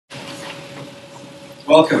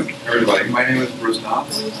Welcome, everybody. My name is Bruce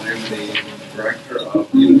Knopf. I am the director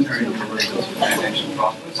of the Unitarian Universalist Foundation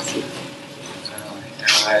Office.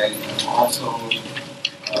 And I am also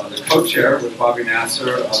the co-chair with Bobby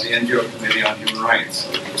Nasser of the NGO Committee on Human Rights.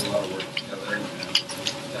 So we do a lot of work together, and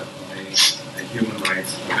definitely a human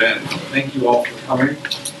rights event. So thank you all for coming.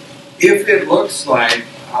 If it looks like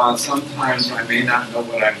sometimes I may not know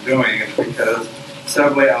what I'm doing, it's because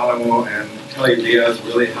Sablé Alamo and Kelly Diaz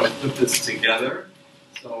really helped put this together.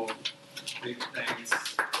 So, big thanks.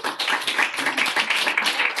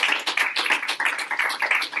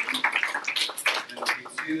 And if you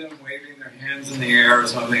see them waving their hands in the air or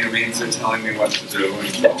something, it means they're telling me what to do, and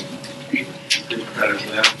so good credit to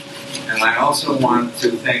them. And I also want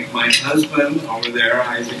to thank my husband over there,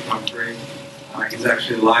 Isaac Humphrey. He's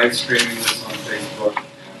actually live streaming this on Facebook,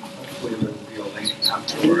 and hopefully there will be a link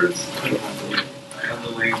afterwards. I have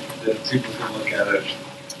the link that people can look at it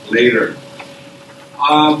later.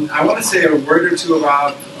 I want to say a word or two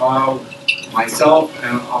about myself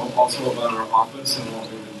and also about our office and what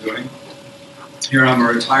we've been doing. Here I'm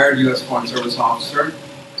a retired U.S. Foreign Service officer,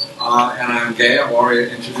 and I'm gay. I've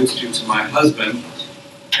already introduced you to my husband.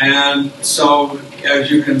 And so, as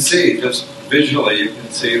you can see, just visually, you can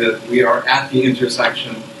see that we are at the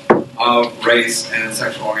intersection of race and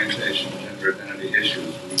sexual orientation and gender identity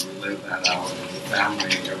issues. We live that out as a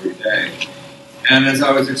family every day. And as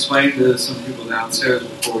I was explaining to some people downstairs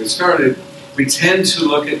before we started, we tend to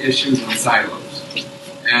look at issues in silos.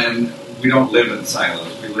 And we don't live in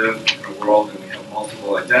silos. We live in a world and we have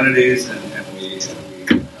multiple identities and we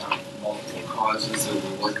have multiple causes that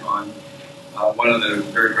we work on. One of the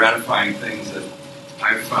very gratifying things that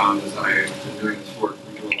I've found as I've been doing this work,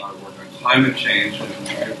 we do a lot of work on climate change, and we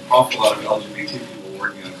have an awful lot of LGBT people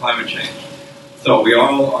working on climate change. So we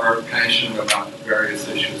all are passionate about various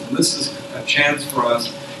issues, and this is a chance for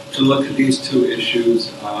us to look at these two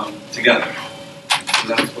issues together. So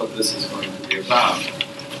that's what this is going to be about.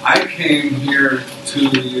 I came here to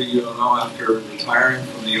the UNO after retiring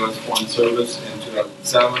from the U.S. Foreign Service in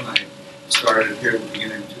 2007. I started here at the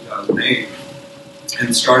beginning of 2008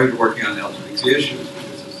 and started working on LGBT issues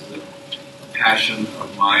because this is a passion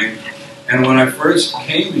of mine. And when I first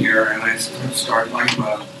came here and I started talking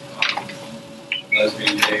about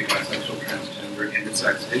lesbian, gay, bisexual, transgender,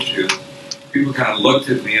 intersex issues, people kind of looked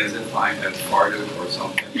at me as if I had farted or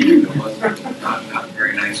something. It wasn't not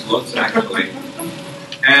very nice looks actually.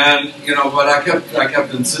 And but I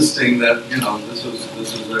kept insisting that this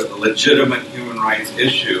was a legitimate human rights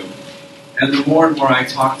issue. And the more and more I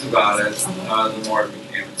talked about it, the more it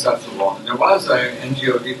became acceptable. And there was an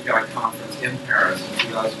NGO DPI conference in Paris in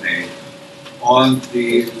 2008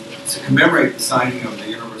 to commemorate the signing of the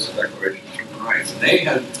Universal Declaration of Human Rights. And they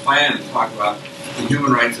had planned to talk about the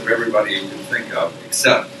human rights of everybody you can think of,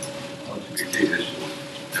 except LGBT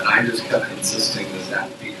issues. And I just kept insisting that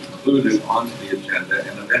that be included onto the agenda,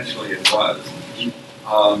 and eventually it was.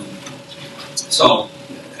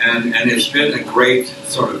 And it's been a great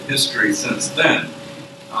sort of history since then.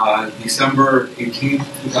 December 18th,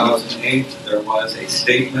 2008, there was a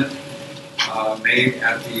statement made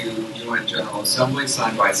at the UN General Assembly,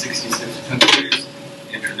 signed by 66 countries,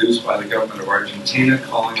 introduced by the government of Argentina,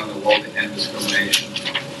 calling on the world to end discrimination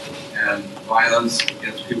and violence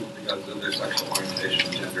against people because of their sexual orientation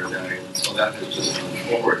and gender identity. And so that has just moved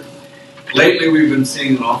forward. Lately, we've been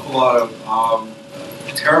seeing an awful lot of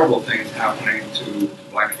terrible things happening to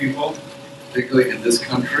black people, particularly in this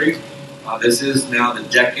country. This is now the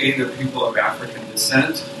decade of people of African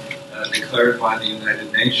descent, declared by the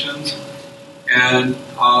United Nations. And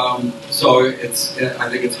so I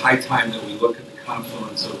think it's high time that we look at the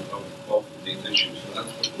confluence of both of these issues. So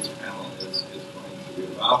that's what this panel is going to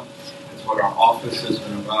be about. It's what our office has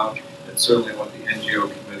been about. It's certainly what the NGO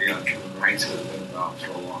Committee on Human Rights has been about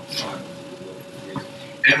for a long time.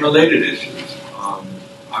 And related issues.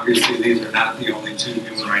 Obviously, these are not the only two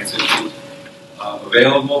human rights issues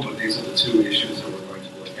available, but these are the two issues that we're going to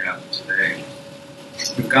look at today.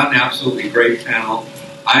 We've got an absolutely great panel.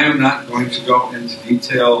 I am not going to go into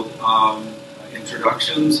detailed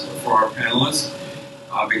introductions for our panelists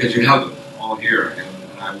because you have them all here,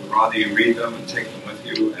 and I would rather you read them and take them with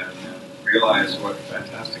you and realize what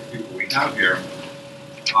fantastic people we have here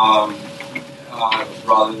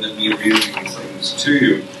rather than me reading these things to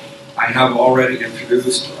you. I have already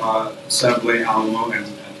introduced Sablé Alamo and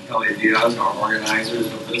Kelly Diaz, our organizers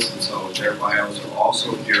of this, and so their bios are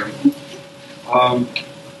also here.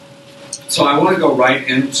 So I want to go right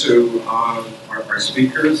into our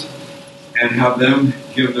speakers and have them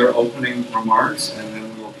give their opening remarks, and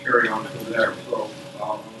then we'll carry on from there. So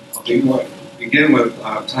I'll begin with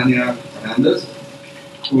Tanya Hernandez.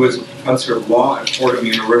 who is a professor of law at Fordham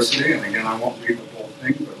University. And again, I won't read the whole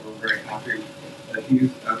thing, but we're very happy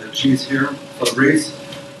that she's here. Fabrice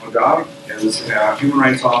is a human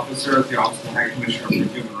rights officer at the Office of the High Commissioner for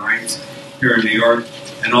Human Rights here in New York,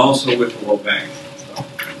 and also with the World Bank. So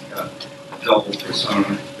he's got a double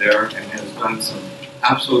persona there, and has done some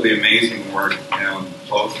absolutely amazing work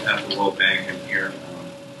both at the World Bank and here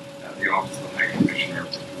at the Office of the High Commissioner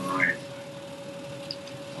for Human Rights.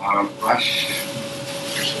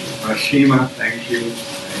 Rashima, thank you.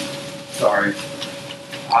 Sorry.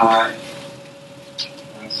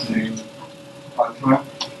 Last name, Kwatra,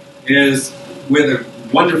 is with a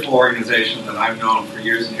wonderful organization that I've known for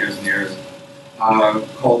years and years and years,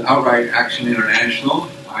 called Outright Action International.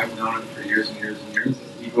 I've known it for years and years and years.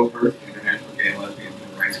 It's EagleHeart, the International Gay and Lesbian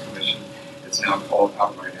Human Rights Commission. It's now called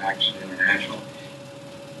Outright Action International.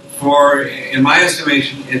 In my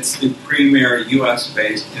estimation, it's the premier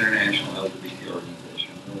U.S.-based international LGBT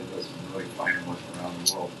organization. It really does some really fine work around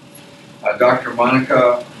the world. Dr.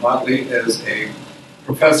 Monica Motley is a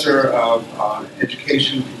professor of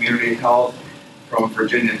education, community health from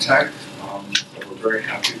Virginia Tech. So we're very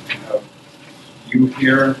happy to have you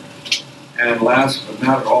here. And last but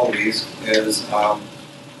not at all least is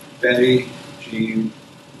Betty Jeanne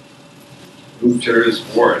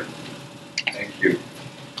Reuters-Ward. Thank you.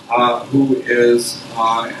 Who is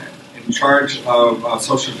in charge of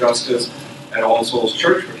social justice at All Souls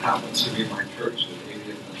Church, which happens to be my church at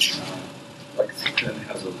 80th and Lexington,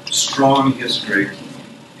 has a strong history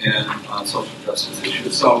in social justice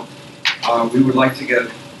issues. So we would like to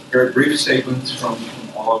get very brief statements from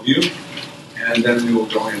all of you, and then we will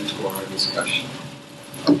go into our discussion.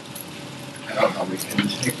 I don't know how we can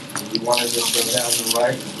take. Do we want to just go down the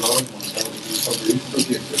right and go? We'll start with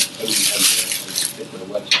you, Fabrice. Okay,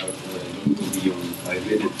 watch out don't go beyond 5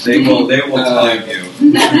 minutes. They will time you.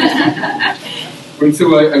 Well, so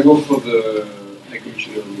I work for the High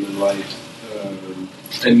Commissioner of Human Rights,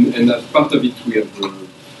 and as part of it we have a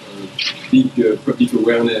big public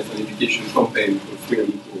awareness and education campaign called Free and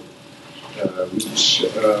Equal, which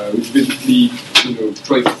basically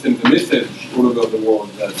tries to send the message all over the world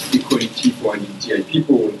that equality for LGBTI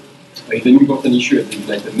people is an important issue at the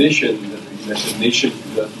United Nations, that the United Nations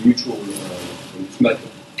is not neutral on this matter.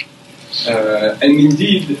 And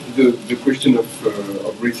indeed, the question of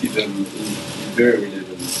racism is very relevant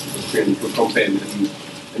to the Free and Equal campaign.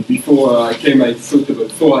 And before I came, I thought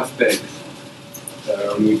about 4 aspects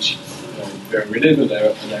on which it's very relevant,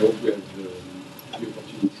 and I hope we have the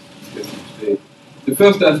opportunity to discuss it today. The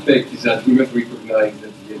first aspect is that we must recognize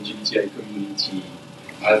that the LGBTI community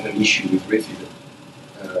has an issue with racism.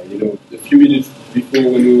 A few minutes before,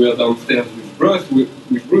 when we were downstairs with Bruce, we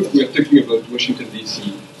were talking about Washington,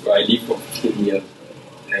 D.C., where I lived for 15 years,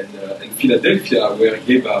 and Philadelphia, where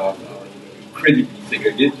gay bars are incredibly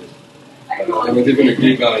segregated. There was even a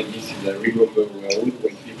gay bar in D.C. that I remember where all the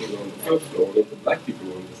white people were on the first floor, all the black people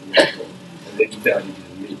were on the second floor, and they entirely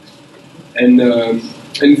didn't mix. And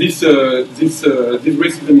this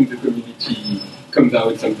racism in the community comes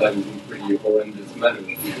out sometimes in pretty horrendous manner.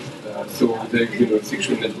 So there's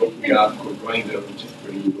sexual network we have called Grindr, which is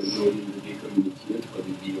pretty well known in the gay community and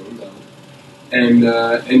probably beyond now.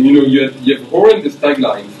 And you have horrendous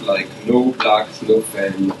taglines like no blacks, no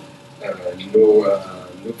femmes,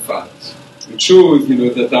 no fat, which shows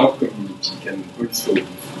that our community can also be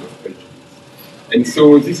full of prejudice. And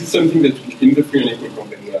so this is something that in the Free and Equal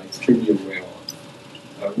campaign we are extremely aware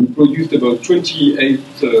of. We produced about 28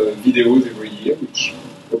 videos every year, which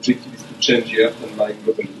objective is to change the earth and mind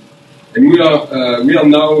globally. And we are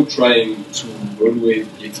now trying to always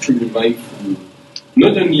be extremely mindful,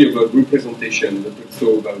 not only about representation, but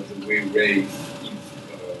also about the way race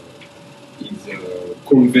is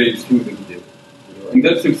conveyed through the video. And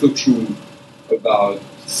that's also true about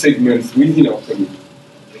segments within our community,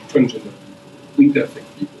 like transgender people, intersex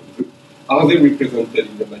people. Are they represented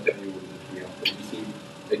in the material that we are producing?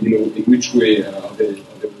 And in which way are they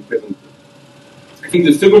represented? I think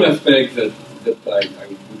the second aspect that I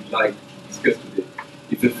would like to discuss today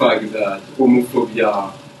is the fact that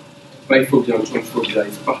homophobia, biphobia and transphobia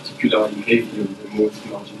is particularly heavy on the most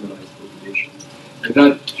marginalized populations. And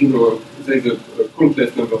that, there's a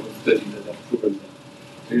countless number of studies that have proven that.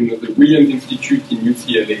 And, the Williams Institute in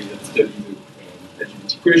UCLA that studies the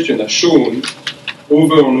LGBT question has shown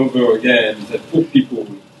over and over again that poor people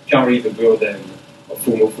carry the burden of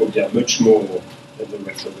homophobia much more than the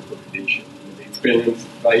rest of the population. They experience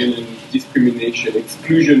violence, discrimination,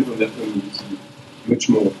 exclusion from their community much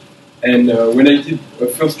more. And when I did a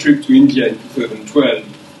first trip to India in 2012,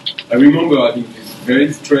 I remember having this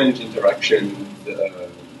very strange interaction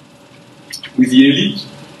with the elite,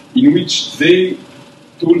 in which they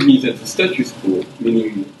told me that the status quo,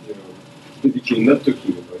 meaning basically not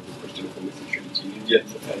talking about the question of homosexuality in Indian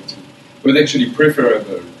society, was actually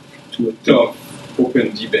preferable to a tough,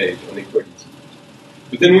 open debate on equality.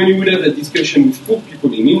 But then when you would have a discussion with poor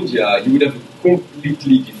people in India, you would have a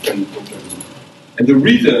completely different point of view. And the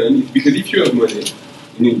reason is because if you have money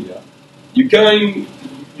in India,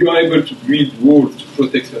 you are able to build walls to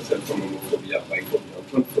protect yourself from homophobia, biphobia, and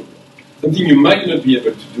transphobia. Something you might not be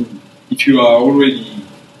able to do if you are already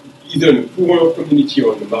either in a poorer community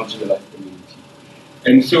or in a marginalized community.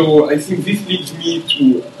 And so I think this leads me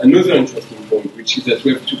to another interesting point, which is that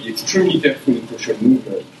we have to be extremely careful in social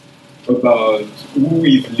movement about who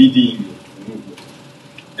is leading the movement.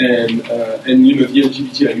 And the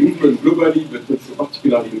LGBTI movement globally, but also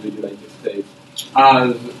particularly in the United States,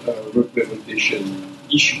 has a representation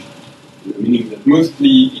issue, meaning that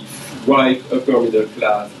mostly it's white, upper middle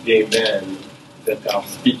class, gay men that are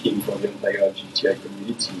speaking for the entire LGBTI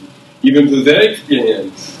community, even though their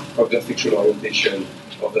experience of their sexual orientation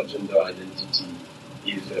or their gender identity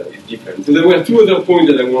is different. So there were two other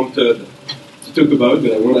points that I wanted to talk about,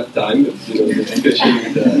 but I won't have time. But, the discussion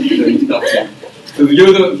is starting. So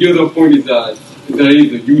the other point is that there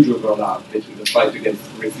is a huge overlap between the fight against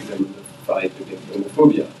racism and the fight against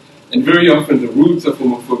homophobia. And very often the roots of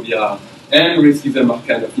homophobia and racism are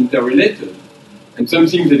kind of interrelated. And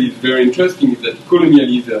something that is very interesting is that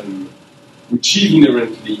colonialism, which is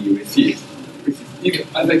inherently racist,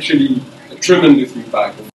 has actually a tremendous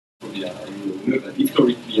impact on homophobia. And we know that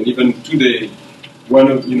historically, and even today,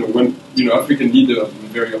 African leaders will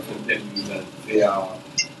very often tell you that they are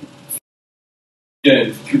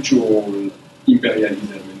against cultural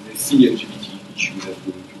imperialism and they see LGBT issues as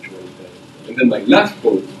being cultural imperialism. And then my last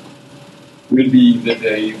point will be that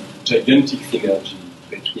there is gigantic synergy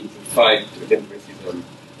between the fight against racism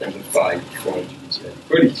and the fight for LGBTI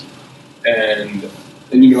equality. And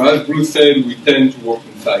as Bruce said, we tend to work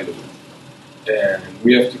in silos. And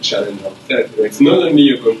we have to challenge ourselves. It's not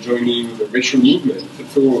only about joining the racial movement,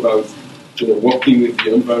 it's also about working with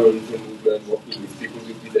the environmental movement, working with people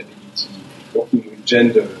with disability, working with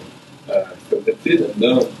gender. So that's it, I'm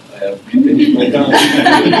done. I have finished my time.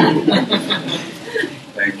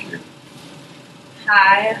 Thank you.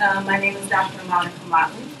 Hi, my name is Dr.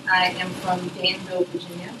 Motley. I am from Danville,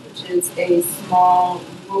 Virginia, which is a small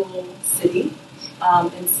rural city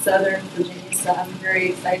in southern Virginia. So I'm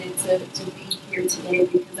very excited to be here today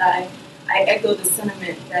because I echo the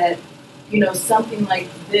sentiment that, something like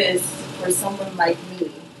this for someone like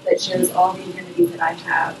me that shares all the identities that I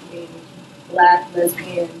have, being Black,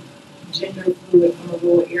 lesbian, gender fluid from a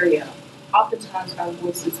rural area, oftentimes our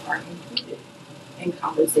voices aren't included in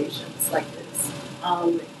conversations like this,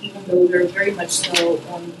 even though we're very much so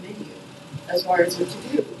on the menu as far as what to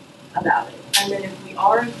do about it. And then if we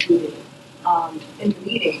are included in the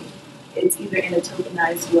meeting, it's either in a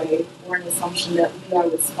tokenized way or an assumption that we are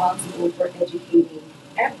responsible for educating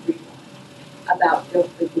everyone about their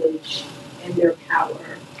privilege and their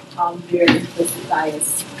power, their implicit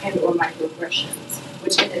bias and or microaggressions,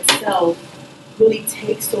 which in itself really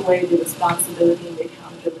takes away the responsibility and the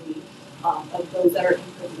accountability of those that are in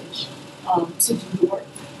privilege to do the work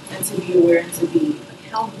and to be aware and to be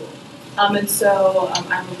accountable. And so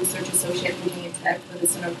I'm a research associate at Virginia Tech for the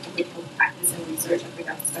Center for Public Health Practice and Research. I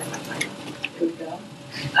forgot to start my title. There we go.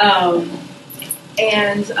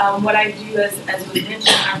 And what I do, as was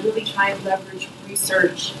mentioned, I really try and leverage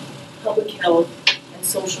research, public health, and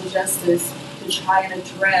social justice to try and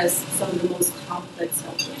address some of the most complex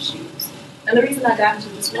health issues. And the reason I got into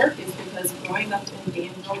this work is because growing up in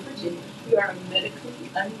Danville, Virginia, we are a medically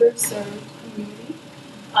underserved community.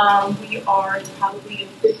 We are probably a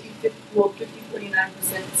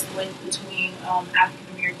 50-49% split between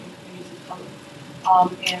African-American communities of color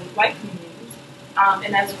and white communities.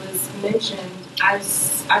 And as was mentioned, I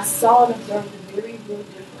saw and observed a very real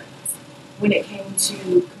difference when it came to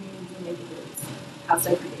community neighborhoods, how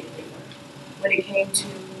segregated they were. When it came to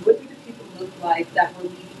what did the people look like that were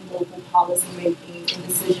leading local policy making and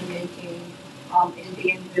decision making in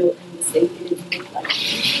Danville and the state, they didn't look like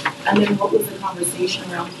me. And then what was the conversation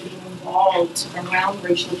around getting involved around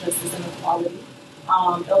racial justice and equality?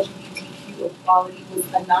 LGBTQ equality was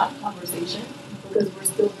a non-conversation because we're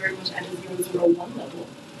still very much at a 001 level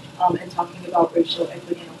and talking about racial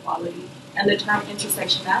equity and equality. And the term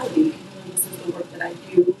intersectionality, even though this is the work that I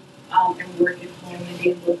do and work at home and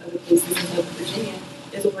Danville and other places in Southern Virginia,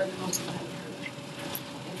 is a word that most people haven't heard of.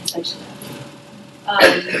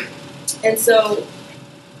 Intersectionality. And so,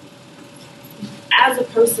 as a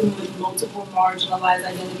person with multiple marginalized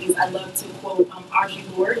identities, I love to quote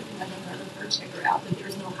OHCHR. If you haven't heard of her, check her out. That there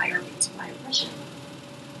is no hierarchy to my oppression.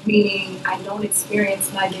 meaning I don't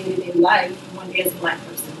experience my day-to-day life one day as a black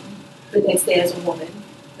person, the next day as a woman,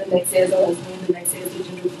 the next day as a lesbian, the next day as a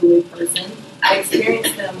gender fluid person. I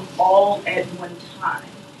experience them all at one time.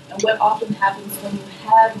 And what often happens when you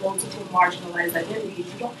have multiple marginalized identities,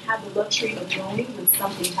 you don't have the luxury of knowing when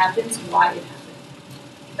something happens, why it happened.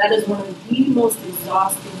 That is one of the most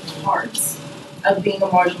exhausting parts of being a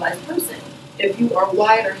marginalized person. If you are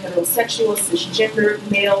white or heterosexual, cisgender,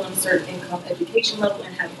 male, uncertain income, education level,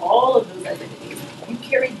 and have all of those identities, you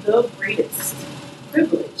carry the greatest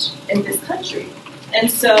privilege in this country.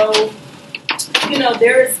 And so,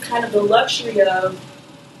 there is kind of the luxury of,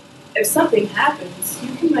 if something happens,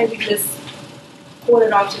 you can maybe just point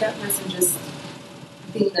it off to that person just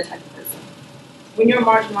being the type of person. When you're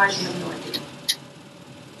marginalized, you have no idea.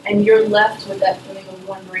 And you're left with that feeling of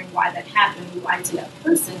wondering why that happened, why to that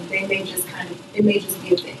person, it may just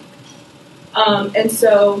be a thing. And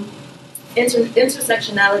so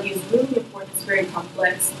intersectionality is really important, it's very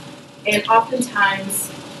complex, and oftentimes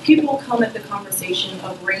people come at the conversation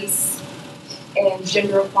of race and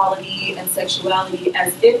gender equality and sexuality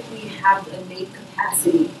as if we have the innate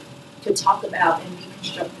capacity to talk about and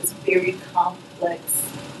deconstruct this very complex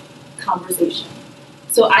conversation.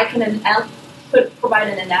 So I can provide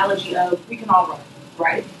an analogy of we can all run,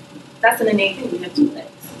 right? That's an innate thing. We have 2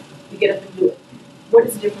 legs. We get up and do it. What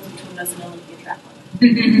is the difference between us and an Olympian track runner?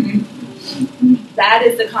 That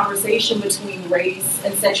is the conversation between race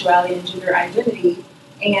and sexuality and gender identity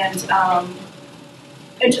and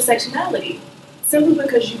intersectionality. Simply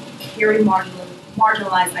because you carry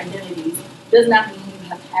marginalized identities does not mean you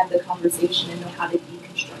have had the conversation and know how to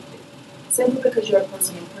deconstruct it. Simply because you're a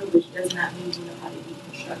person in privilege does not mean you know how to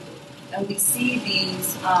deconstruct it. And we see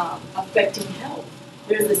these affecting health.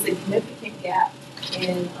 There's a significant gap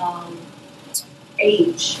in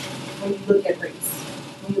age when you look at race,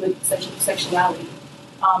 when you look at sexuality.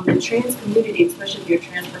 The trans community, especially if you're a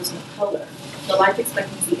trans person of color, the life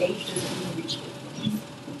expectancy age doesn't even reach 50.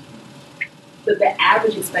 But the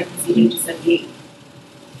average expectancy age is 78.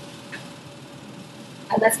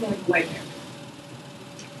 And that's mainly for white America.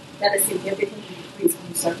 That is significantly decreased when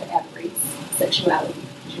you start to add race, sexuality,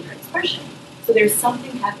 gender expression. So there's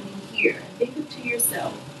something happening here. And think of to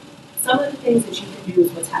yourself, some of the things that you can do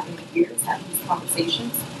is what's happening here, is having these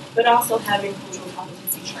conversations, but also having cultural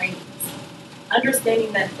competency trainings.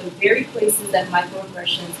 Understanding that the very places that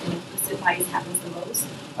microaggressions and implicit bias happens the most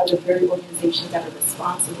are the very organizations that are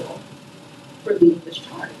responsible for leading this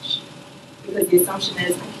charge. Because the assumption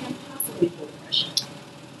is, I can't possibly hold aggression.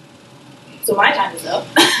 So my time is up.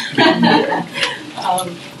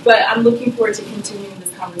 But I'm looking forward to continuing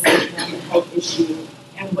this conversation on the health issue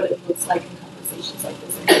and what it looks like in conversations like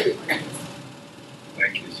this.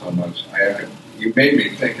 Thank you so much. You made me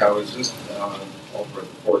think. I was just over at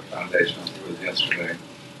the Ford Foundation, I think it was yesterday,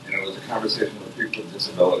 and it was a conversation with people with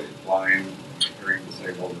disabilities, blind, hearing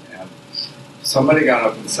disabled, and somebody got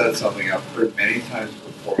up and said something I've heard many times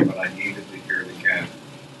before, but I needed to hear it again.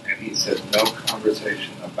 And he said, no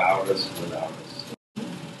conversation about us without us.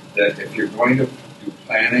 That if you're going to do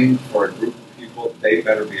planning for a group of people, they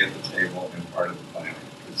better be at the table and part of the planning.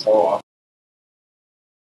 Because so often,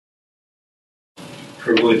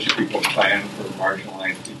 privileged people plan for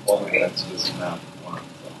marginalized people, and that's just not one.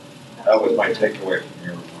 So that was my takeaway from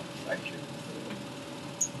your remarks. Thank you.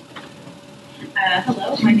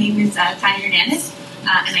 Hello, my name is Tanya Hernandez,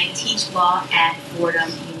 and I teach law at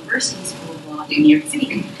Fordham University School of Law in New York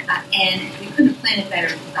City. And we couldn't have planned it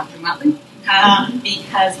better with Dr. Motley,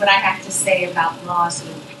 because what I have to say about law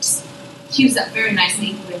sort of just cues up very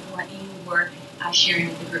nicely with what you were sharing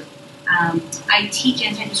with the group. I teach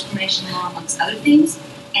anti-discrimination law, amongst other things,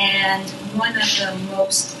 and one of the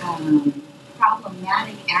most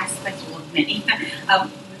problematic aspects, well, of many,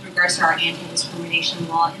 with regards to our anti-discrimination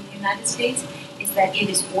law in the United States, is that it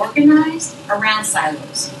is organized around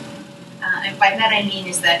silos. And by that I mean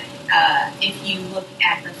is that if you look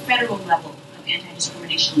at the federal level of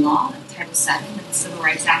anti-discrimination law, Title VII of the Civil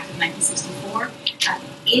Rights Act of 1964,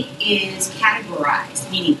 it is categorized,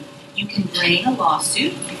 meaning you can bring a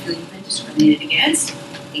lawsuit if you feel you've been discriminated against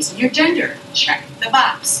based on your gender, check the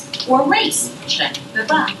box, or race, check the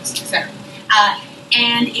box, etc.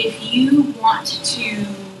 And if you want to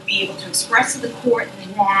be able to express to the court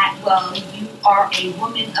that, well, you are a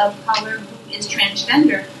woman of color who is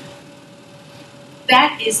transgender,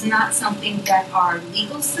 that is not something that our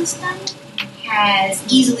legal system has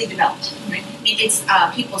easily developed. Right? I mean, it's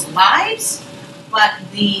people's lives, but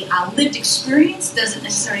the lived experience doesn't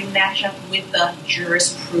necessarily match up with the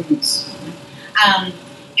jurisprudence.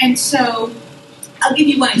 And so I'll give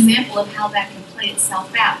you one example of how that can play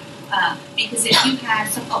itself out. Because if you have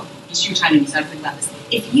Because you were trying to do something about this.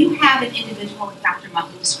 If you have an individual, like Dr.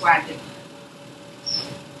 Motley described it,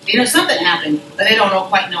 they know something happened, but they don't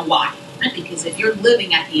quite know why. Right? Because if you're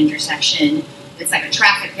living at the intersection, it's like a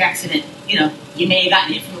traffic accident. You know, you may have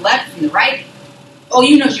gotten hit from the left, from the right. Oh,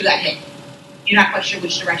 you know you got hit. You're not quite sure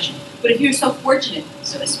which direction. But if you're so fortunate,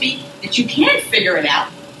 so to speak, that you can figure it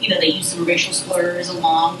out, you know, they use some racial slurs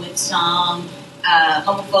along with some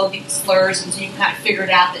homophobic slurs, and so you can kind of figure it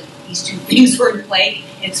out that these two things were in play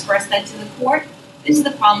and express that to the court. This is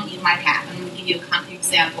the problem that you might have. I'm going to give you a concrete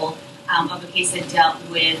example of a case that dealt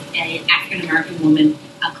with an African-American woman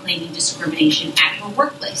claiming discrimination at her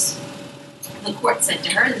workplace. The court said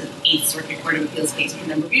to her, this is an 8th Circuit Court of Appeals case from a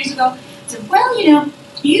number of years ago, said, well, you know,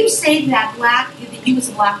 you say that you as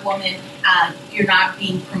a black woman, you're not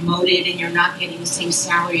being promoted and you're not getting the same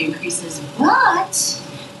salary increases, but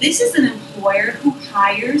this is an employer who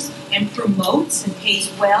hires and promotes and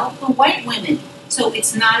pays well for white women, so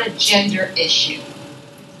it's not a gender issue.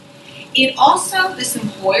 It also, this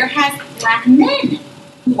employer has black men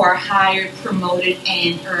who are hired, promoted,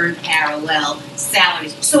 and earn parallel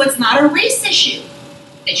salaries, so it's not a race issue.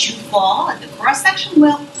 That you fall at the cross-section,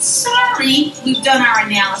 well, sorry, we've done our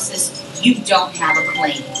analysis, you don't have a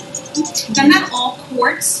claim. Now, not all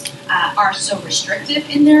courts are so restrictive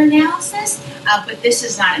in their analysis, but this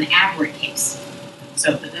is not an aberrant case.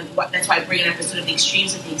 So that's why I bring it up as sort of the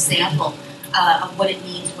extremes of the example of what it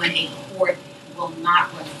means when a court will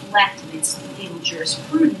not reflect in its legal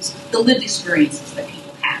jurisprudence the lived experiences that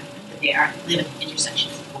people have, that they are living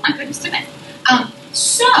intersections. Oh my goodness, didn't I?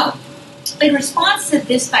 So, in response to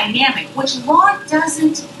this dynamic, which law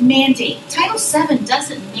doesn't mandate, Title VII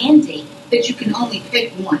doesn't mandate that you can only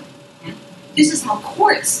pick one. This is how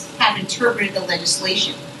courts have interpreted the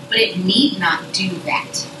legislation, but it need not do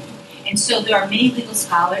that. And so there are many legal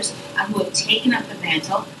scholars who have taken up the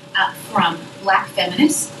mantle from black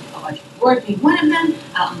feminists, Reuters-Ward being one of them,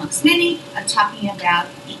 amongst many, talking about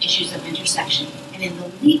the issues of intersection. And in the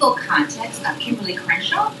legal context, Kimberly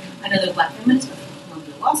Crenshaw, another black feminist from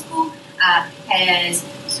Columbia Law School, has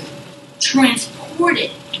sort of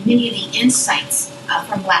transported many of the insights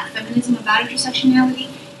from black feminism about intersectionality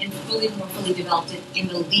and more fully developed it in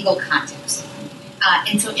the legal context.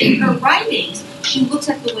 And so in her writings, she looks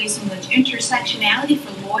at the ways in which intersectionality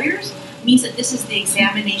for lawyers means that this is the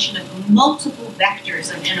examination of multiple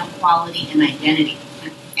vectors of inequality and identity,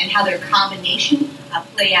 and how their combination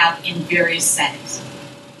play out in various settings.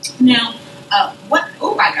 Now,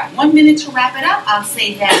 I got 1 minute to wrap it up. I'll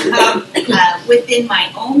say that within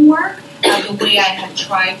my own work, the way I have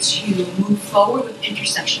tried to move forward with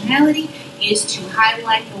intersectionality is to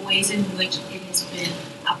highlight the ways in which it has been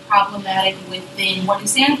problematic within one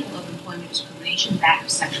example of employment discrimination, that of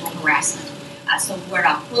sexual harassment. So what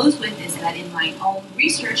I'll close with is that in my own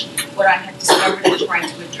research, what I have discovered and tried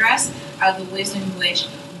to address are the ways in which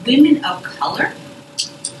women of color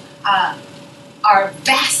are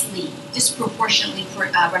vastly, disproportionately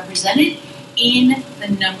represented in the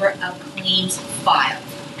number of claims filed.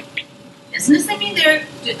 Doesn't this mean they're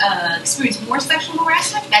experience more sexual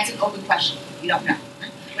harassment? That's an open question. We don't know.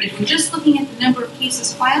 But if we're just looking at the number of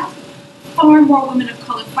cases filed, far more women of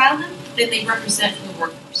color file them than they represent in the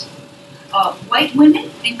workforce. White women,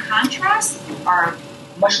 in contrast, are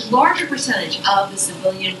a much larger percentage of the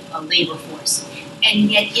civilian labor force. And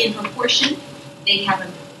yet, in proportion, they have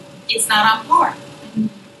it's not on par.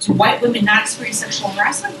 Do white women not experience sexual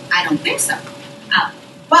harassment? I don't think so.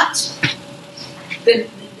 But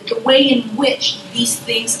the way in which these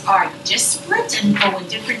things are disparate and go in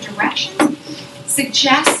different directions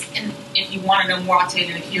suggests, and if you want to know more, I'll tell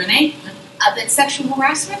you in the Q&A, that sexual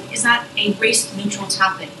harassment is not a race-neutral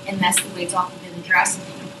topic, and that's the way it's often been addressed.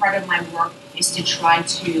 And part of my work is to try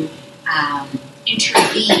to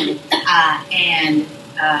intervene and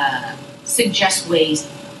suggest ways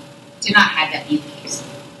to not have that be the case.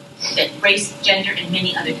 That race, gender, and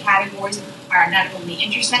many other categories are not only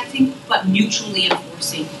intersecting, but mutually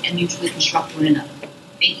enforcing and mutually construct one another.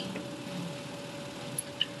 Thank you.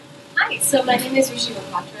 Hi, so my name is Rashima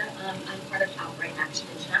Kwatra. I'm part of Outright Action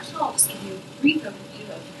International. I'll just give you a brief overview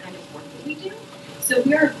of the kind of work that we do. So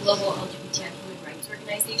we're a global LGBTI human rights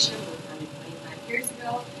organization. We were founded 25 years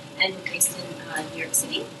ago, and we're based in New York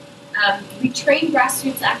City. We train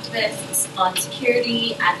grassroots activists on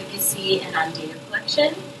security, advocacy, and on data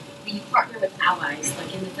collection. We partner with allies,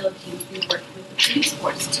 like in the Philippines, we work with the police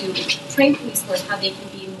force to train police force how they can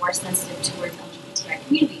be more sensitive towards LGBTI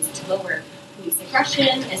communities to lower police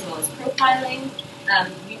aggression as well as profiling.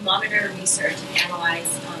 We monitor, research, and analyze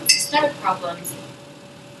systemic problems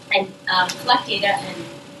and collect data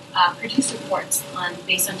and produce reports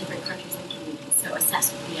based on different countries and communities. So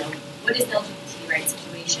assess, what is the LGBT rights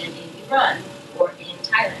situation in Iran or in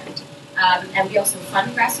Thailand? And we also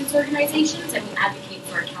fund grassroots organizations, and we advocate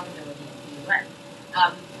for accountability at the UN.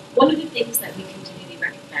 One of the things that we continually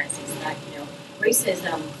recognize is that,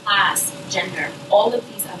 racism, class, gender, all of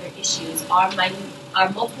these other issues are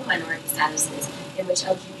multiple minority statuses in which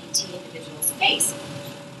LGBT individuals face,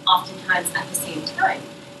 oftentimes at the same time.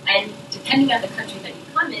 And depending on the country that you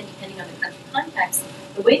come in, depending on the country context,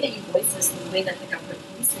 the way that you voice this and the way that the government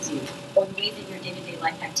polices you, or the way that your day-to-day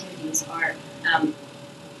life activities are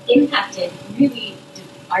impacted really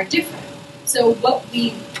are different. So what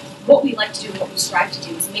we like to do and what we strive to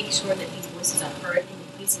do is make sure that these voices are heard in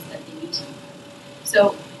the places that they need to be heard.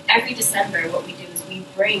 So every December what we do is we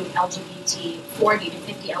bring 40 to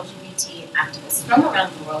 50 LGBT activists from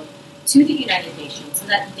around the world to the United Nations so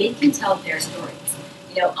that they can tell their stories.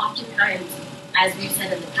 Oftentimes, as we've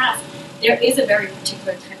said in the past, there is a very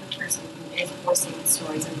particular type of person who is voicing the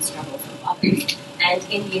stories and the struggles of others. And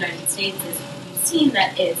in the United States, as we've seen,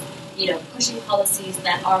 that is, pushing policies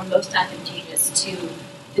that are most advantageous to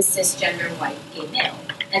the cisgender white gay male.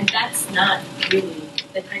 And that's not really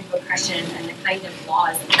the kind of oppression and the kind of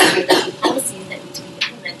laws and the kind of policies that need to be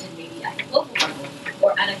implemented maybe at the global level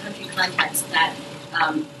or at a country context that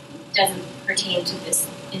doesn't pertain to this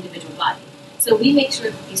individual body. So we make sure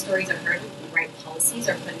that these stories are heard, the right policies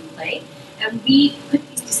are put in play, and we put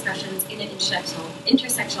these discussions in an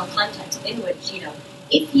intersectional context in which,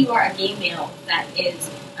 if you are a gay male that is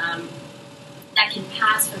that can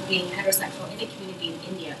pass for being heterosexual in a community in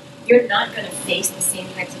India, you're not going to face the same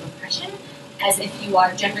types of oppression as if you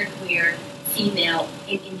are genderqueer female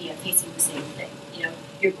in India facing the same thing.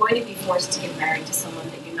 You're going to be forced to get married to someone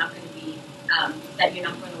that you're not going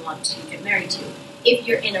to want to get married to. If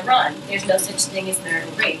you're in Iran, there's no such thing as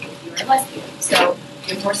marital rape if you're a lesbian. So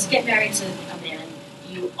you're forced to get married to a man.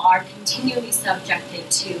 You are continually subjected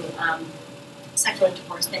to sexual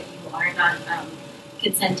intercourse that you are not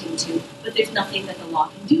consenting to, but there's nothing that the law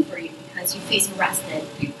can do for you because you face harassment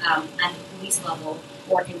at the police level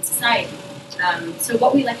or in society. So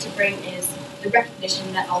what we like to bring is the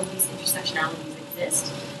recognition that all of these intersectionalities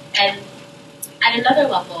exist. And at another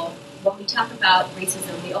level, when we talk about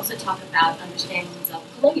racism, we also talk about understandings of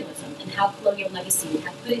colonialism and how colonial legacy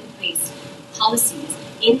have put in place policies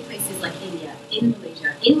in places like India, in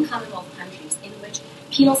Malaysia, in Commonwealth countries in which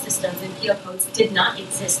penal systems and penal codes did not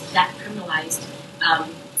exist that criminalized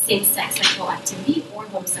same-sex sexual activity or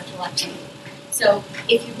homosexual activity. So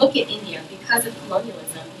if you look at India, because of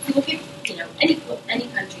colonialism, if you look at any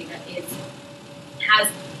country that has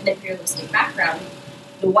an imperialistic background,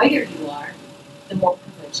 the whiter you are, the more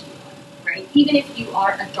privileged you are, right? Even if you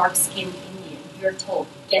are a dark-skinned Indian, you're told,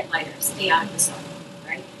 get lighter, stay out of the sun,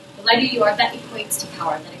 right? The lighter you are, that equates to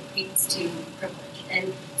power, that equates to privilege.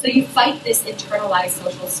 And so you fight this internalized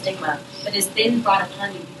social stigma that has been brought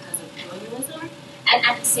upon you because of colonialism, and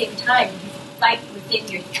at the same time, you fight within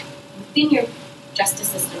your justice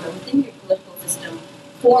system and within your political system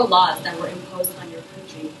for laws that were imposed on your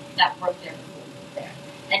country that weren't there before you were there.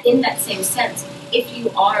 And in that same sense, if you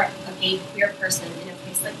are a gay queer person in a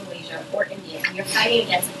place like Malaysia or India, and you're fighting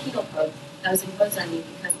against a penal code that was imposed on you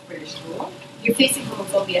because of British rule, you're facing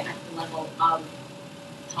homophobia at the level of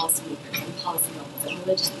policymakers and policy levels and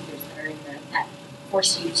religious leaders that are in there that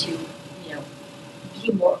force you to, be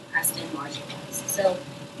more oppressed and marginalized. So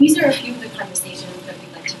these are a few of the conversations that we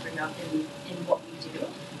like to bring up in what we do.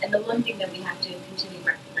 And the one thing that we have to continually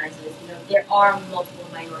recognize is, there are multiple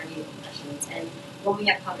minority oppressions. And when we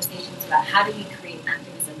have conversations about how do we create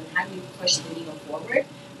activism and how do we push the needle forward,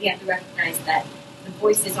 we have to recognize that the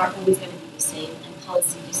voices aren't always going to be the same, and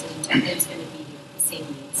policy decisions are always going to be the same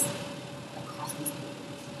needs across these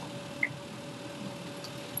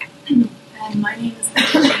communities. And my name is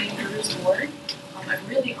Jeanne. I'm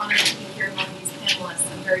really honored to be here among these panelists.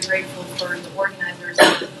 I'm very grateful for the organizers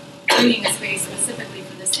for creating a space specifically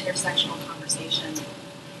for this intersectional conversation.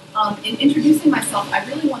 In introducing myself, I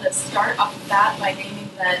really want to start off the bat by naming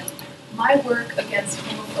that my work against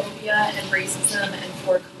homophobia and racism and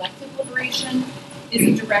for collective liberation is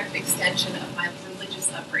a direct extension of my religious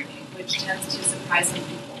upbringing, which tends to surprise some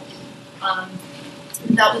people.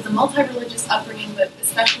 That was a multi-religious upbringing, but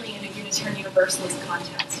especially in a Unitarian Universalist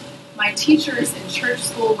context. My teachers in church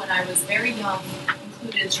school when I was very young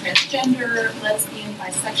included transgender, lesbian,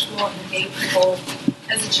 bisexual, and gay people.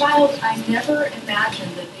 As a child, I never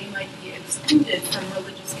imagined that they might be excluded from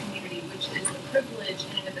religious community, which is a privilege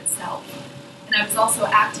in and of itself. And I was also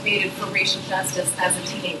activated for racial justice as a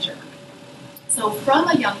teenager. So from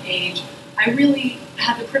a young age, I really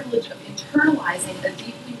had the privilege of internalizing a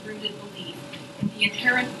deeply rooted belief in the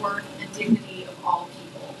inherent worth and dignity of all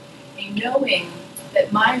people, a knowing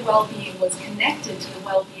that my well-being was connected to the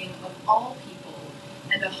well-being of all people,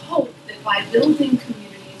 and a hope that by building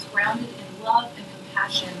communities grounded in love and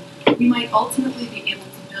compassion, we might ultimately be able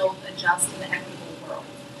to build a just and equitable world.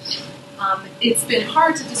 It's been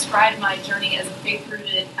hard to describe my journey as a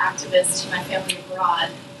faith-rooted activist to my family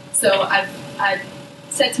abroad, so I've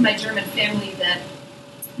said to my German family that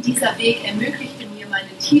dieser Weg ermöglichte mir meine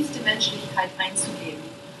tiefste Menschlichkeit einzuleben,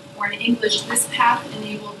 or in English, this path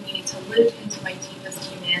enabled me to live into my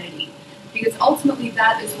deepest humanity, because ultimately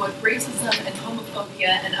that is what racism and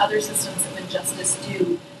homophobia and other systems of injustice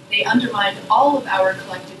do. They undermine all of our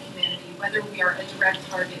collective humanity, whether we are a direct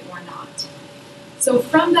target or not. So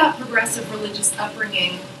from that progressive religious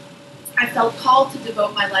upbringing, I felt called to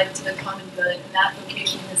devote my life to the common good, and that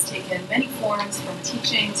vocation has taken many forms, from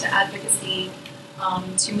teaching to advocacy,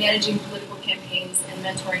 to managing political campaigns and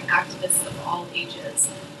mentoring activists of all ages.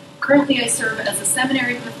 Currently, I serve as a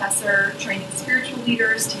seminary professor, training spiritual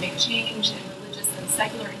leaders to make change in religious and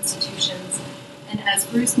secular institutions. And as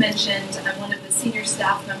Bruce mentioned, I'm one of the senior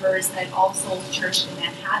staff members at All Souls Church in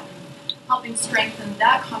Manhattan, helping strengthen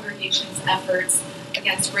that congregation's efforts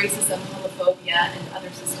against racism, homophobia, and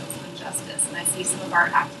other systems of injustice. And I see some of our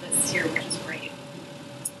activists here, which is great.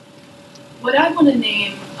 What I want to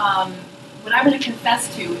name, what I want to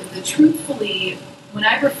confess to is that truthfully, when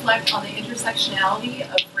I reflect on the intersectionality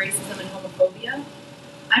of racism and homophobia,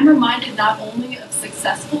 I'm reminded not only of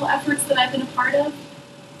successful efforts that I've been a part of,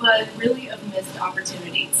 but really of missed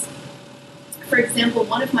opportunities. For example,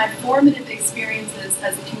 one of my formative experiences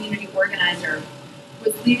as a community organizer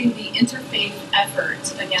was leading the interfaith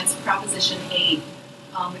effort against Proposition 8,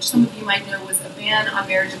 which some of you might know was a ban on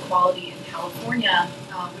marriage equality in California,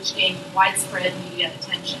 which gained widespread media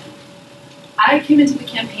attention. I came into the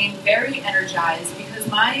campaign very energized because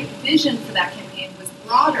my vision for that campaign was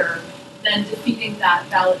broader than defeating that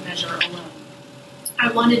ballot measure alone.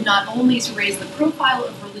 I wanted not only to raise the profile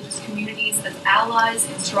of religious communities as allies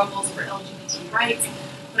in struggles for LGBT rights,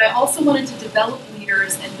 but I also wanted to develop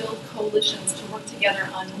leaders and build coalitions to work together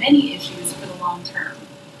on many issues for the long term.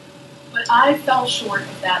 But I fell short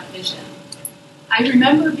of that vision. I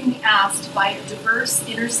remember being asked by a diverse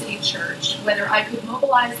inner-city church whether I could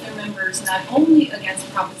mobilize their members not only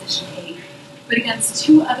against Proposition 8, but against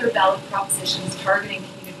two other ballot propositions targeting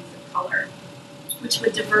communities of color, which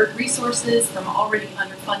would divert resources from already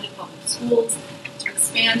underfunded public schools to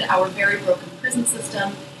expand our very broken prison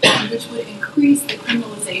system, and which would increase the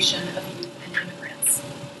criminalization of youth and immigrants.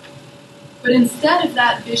 But instead of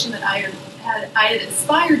that vision that I had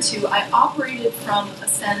aspired to, I operated from a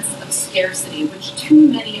sense of scarcity, which too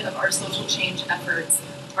many of our social change efforts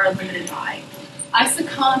are limited by. I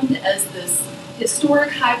succumbed, as this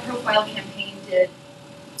historic high-profile campaign did,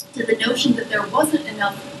 to the notion that there wasn't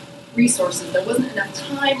enough resources, there wasn't enough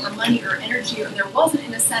time or money or energy, or there wasn't,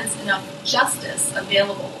 in a sense, enough justice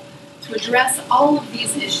available to address all of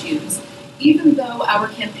these issues, even though our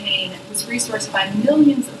campaign was resourced by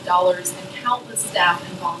millions of dollars and countless staff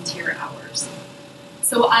and volunteer hours.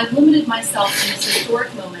 So I limited myself in this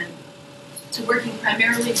historic moment to working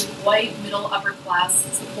primarily with white, middle, upper class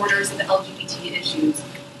supporters of the LGBT issues.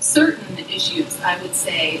 Certain issues, I would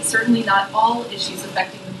say, certainly not all issues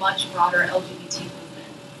affecting the much broader LGBT movement.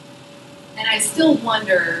 And I still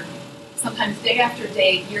wonder, sometimes day after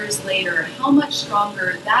day, years later, how much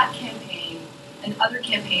stronger that campaign and other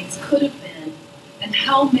campaigns could have been, and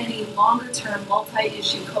how many longer-term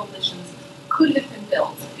multi-issue coalitions could have been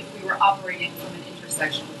built if we were operating from an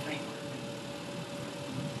intersectional framework.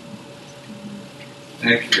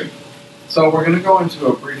 Thank you. So we're going to go into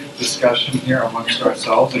a brief discussion here amongst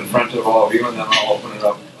ourselves in front of all of you, and then I'll open it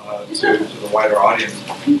up to the wider audience.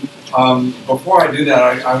 Before I do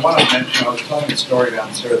that, I want to mention, I was telling a story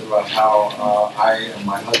downstairs about how I and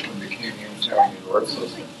my husband became Unitarian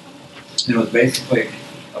Universalists. It was basically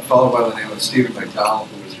a fellow by the name of Stephen McDonald,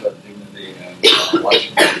 who was head of Dignity in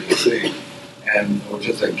Washington, D.C., and which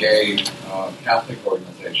is a gay Catholic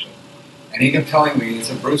organization. And he kept telling me, he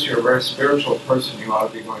said, Bruce, you're a very spiritual person. You ought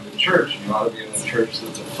to be going to church, and you ought to be in a church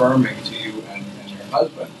that's affirming to you and your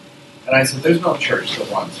husband. And I said, there's no church that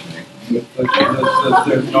wants me.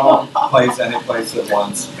 There's no place, any place that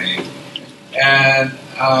wants me. And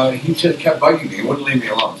he just kept bugging me. He wouldn't leave me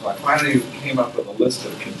alone. So I finally came up with a list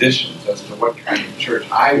of conditions as to what kind of church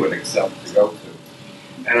I would accept to go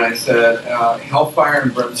to. And I said, hellfire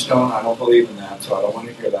and brimstone, I don't believe in that, so I don't want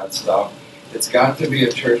to hear that stuff. It's got to be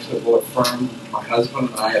a church that will affirm my husband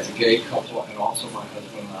and I as a gay couple, and also my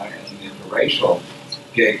husband and I as an interracial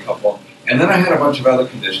gay couple. And then I had a bunch of other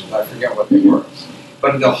conditions. I forget what they were.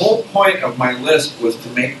 But the whole point of my list was to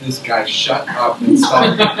make this guy shut up and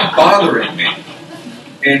stop bothering me.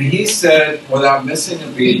 And he said, without missing a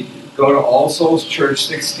beat, go to All Souls Church,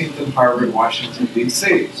 16th and Harvard, Washington,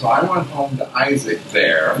 D.C. So I went home to Isaac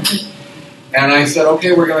there, and I said,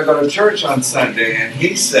 okay, we're going to go to church on Sunday. And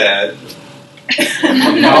he said,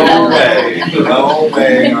 no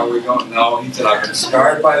way are we going. No, he said, I've been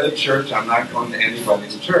scarred by the church. I'm not going to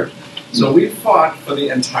anybody's church. So we fought for the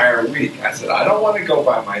entire week. I said, I don't want to go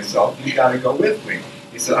by myself. You got to go with me.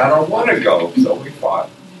 He said, I don't want to go. So we fought.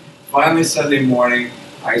 Finally, Sunday morning,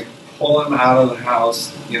 I pull him out of the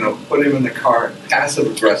house, put him in the car,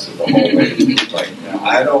 passive-aggressive the whole way. He's like, no,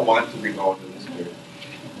 I don't want to be going to this church.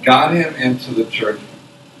 Got him into the church.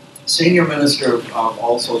 Senior minister of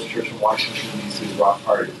All Souls Church in Washington, D.C. is Rob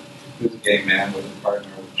Hardy, who's a gay man with a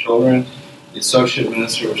partner with children. The associate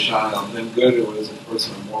minister was Jeanne, who was a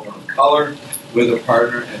person and woman of color with a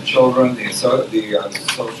partner and children. The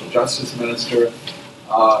social justice minister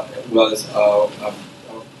was a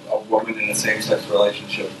woman in a same-sex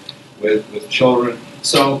relationship with children.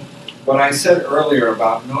 So what I said earlier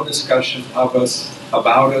about no discussion of us,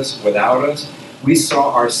 about us, without us, we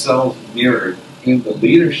saw ourselves mirrored in the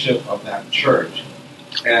leadership of that church.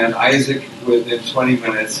 And Isaac, within 20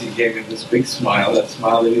 minutes, he gave me this big smile, that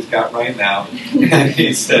smile that he's got right now, and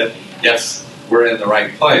he said, yes, we're in the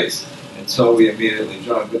right place. And so we immediately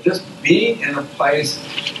joined. But just being in a place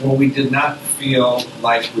where we did not feel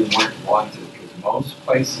like we weren't wanted, because most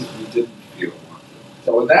places we didn't feel wanted.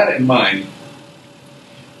 So with that in mind,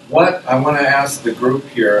 what I want to ask the group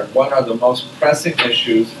here, what are the most pressing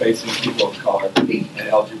issues facing people of color and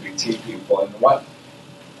LGBT people, and what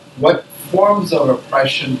forms of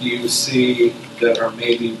oppression do you see that are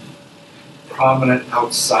maybe prominent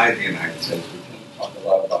outside the United States? We tend to talk a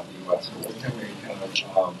lot about the U.S., but what can we kind of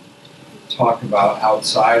talk about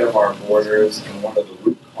outside of our borders, and what are the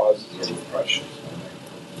root causes of oppression?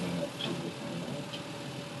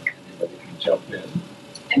 Anybody can jump in.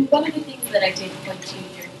 And one of the things that I did point to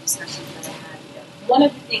during the discussions that I had, one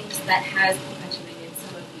of the things that has perpetuated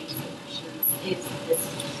some of these oppressions is this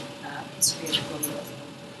history of colonialism.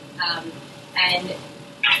 And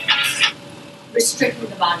restricting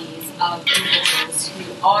the bodies of individuals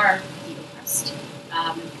who are the oppressed.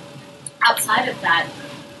 Outside of that,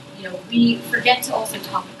 we forget to also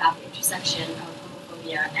talk about the intersection of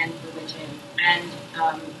homophobia and religion and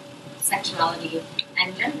sexuality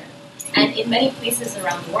and gender. And in many places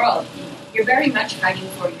around the world, you're very much fighting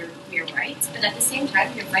for your queer rights, but at the same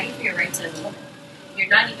time, you're fighting for your rights as a woman. You're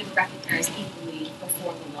not even recognized equally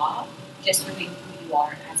before the law, just for being who you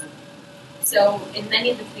are as a woman. So in many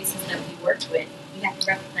of the places that we work with, we have to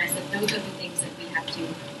recognize that those are the things that we have to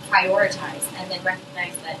prioritize, and then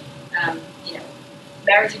recognize that,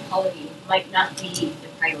 marriage equality might not be the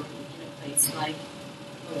priority in a place like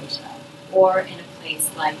Malaysia or in a place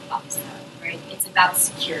like Pakistan, right? It's about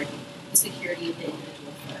security, the security of the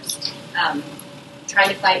individual first. Trying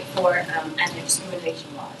to fight for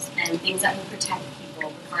anti-discrimination laws and things that will protect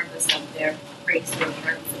people regardless of their race or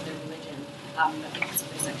regardless of their religion, because of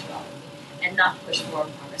their sexuality, and not push for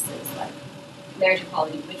progresses like marriage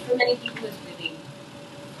equality, which for many people is really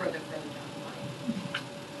further down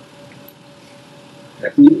the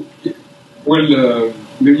line. Well,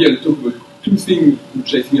 maybe I'll talk about two things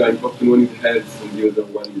which I think are important. One is health, and the other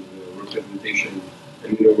one is representation.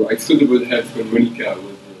 And I thought about health when Monica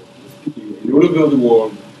was speaking. And all over the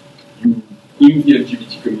world, in the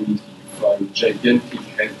LGBT community, you find gigantic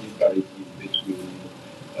health disparities between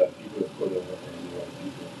people of color and white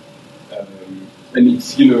people. And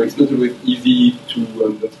it's not always easy to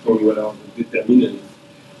understand what are the determinants,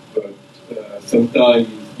 but sometimes,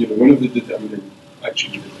 one of the determinants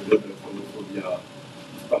actually is the level of homophobia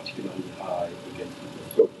is particularly high against people of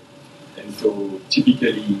color. And so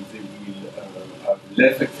typically they will have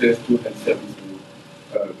less access to health services,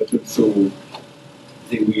 but also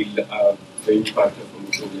they will have the impact of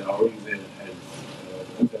homophobia on their health,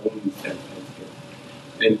 on their own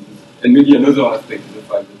self-health. And maybe another aspect is the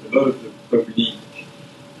fact that a lot of the public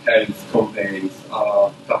health campaigns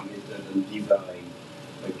are targeted and designed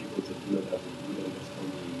by people that do not have a good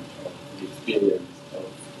understanding of the experience of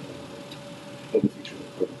homosexual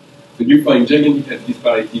color. So you find gigantic health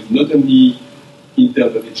disparities not only in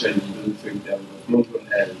terms of HIV, but also in terms of mental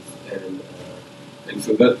health, and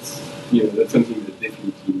so that's something that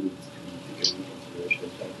definitely needs to be taken into consideration.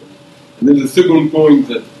 And then the second point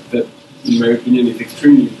that in my opinion is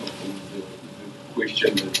extremely important is the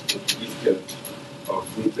question that we discussed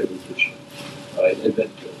of group administration, right? And that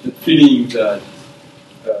feeling that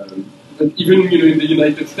even in the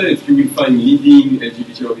United States, you will find leading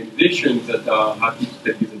LGBT organizations that are happy to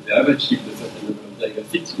tell you that they have achieved a certain level of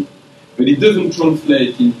diversity, but it doesn't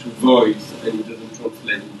translate into voice and it doesn't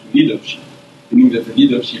translate into leadership. meaning that the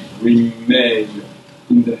leadership remain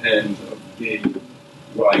in the hands of gay,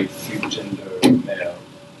 white, cisgender male.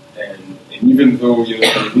 And even though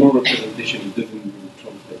there's more representation, it doesn't really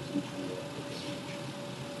translate into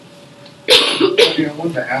I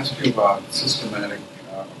wanted to ask you about systematic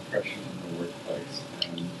oppression in the workplace,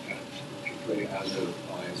 and particularly as it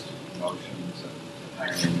applies to promotions and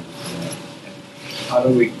hiring. And how do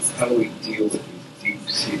we deal with these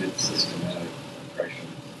deep-seated systematic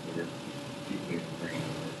oppressions that are deeply ingrained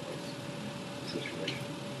in the workplace situation?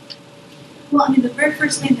 Well, I mean, the very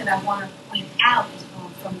first thing that I want to point out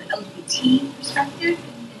from the LGBT perspective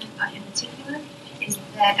in particular is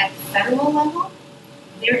that at the federal level,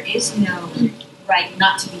 there is no right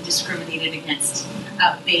not to be discriminated against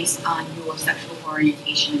based on your sexual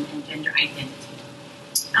orientation and gender identity.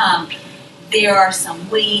 There are some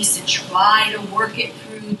ways to try to work it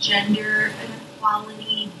through gender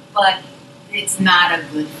inequality, but it's not a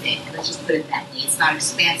good thing. Let's just put it that way. It's not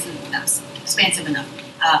expansive enough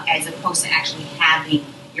as opposed to actually having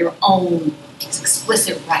your own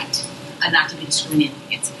explicit right not to be discriminated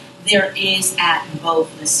against. There is at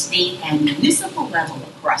both the state and municipal level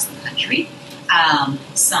across the country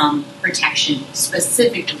some protection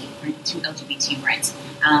specifically to LGBT rights.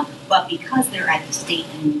 But because they're at the state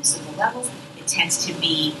and municipal levels, it tends to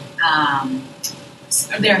be,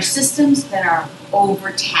 there are systems that are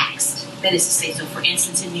overtaxed. That is to say, so for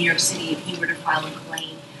instance, in New York City, if you were to file a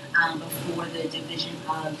claim before the Division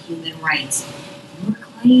of Human Rights, your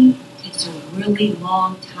claim takes a really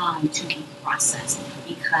long time to be processed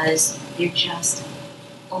because they're just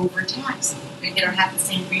overtaxed. They don't have the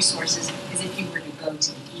same resources as if you were to go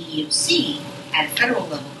to the EEOC at a federal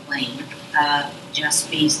level claim just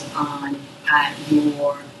based on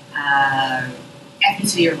your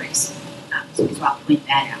ethnicity or race. So I'll point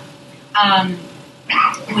that out.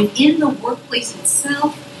 Within the workplace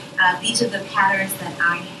itself, these are the patterns that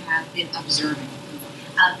I have been observing.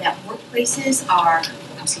 That workplaces are,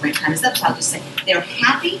 I'm sorry, my time is up, so I'll just say, they're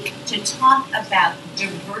happy to talk about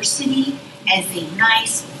diversity as a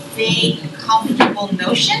nice, vague, comfortable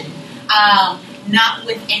notion, not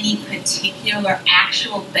with any particular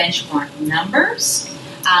actual benchmark numbers.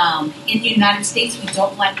 In the United States, we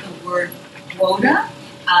don't like the word quota.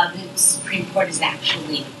 The Supreme Court has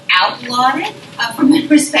actually outlawed it from the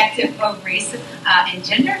perspective of race and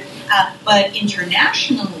gender. But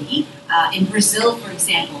internationally, in Brazil, for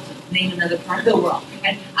example, to name another part of the world,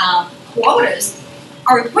 quotas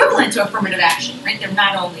are equivalent to affirmative action, right? They're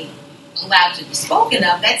not only allowed to be spoken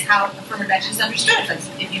of, that's how affirmative action is understood. Because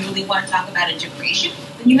if you really want to talk about integration,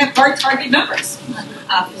 then you have hard target numbers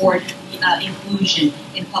for inclusion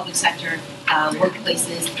in public sector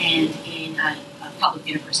workplaces and in public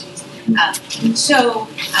universities.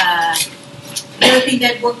 The other thing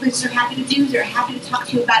that workplaces are happy to do is they're happy to talk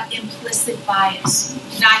to you about implicit bias.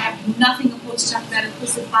 Now, I have nothing opposed to talking about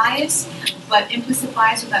implicit bias, but implicit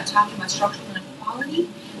bias without talking about structural inequality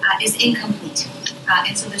is incomplete.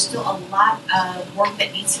 And so there's still a lot of work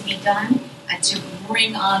that needs to be done to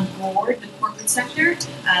bring on board the corporate sector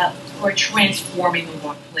for transforming the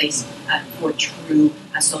workplace for true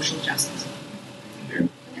social justice.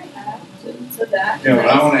 Yeah, but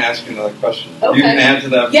I want to ask you another question. Okay. You can add to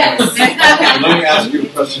that. Yes. Let me ask you a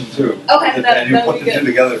question too. Okay. And you put the two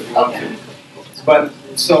together if you want to. But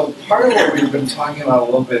so part of what we've been talking about a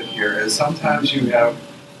little bit here is sometimes you have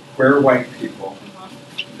queer white people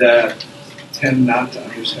that tend not to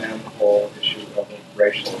understand the whole issue of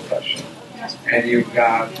racial oppression. And you've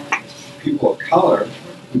got people of color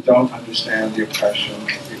who don't understand the oppression of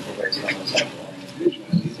people based on their sexual orientation.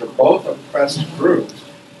 And these are both oppressed groups.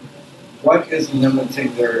 What is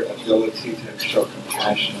limiting their ability to show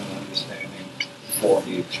compassion and understanding for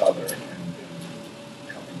each other and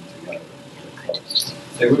coming together close?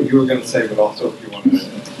 Say what you were going to say, but also if you want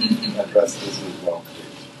to address this as well,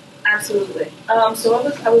 please. Absolutely. So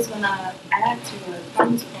I was going to add to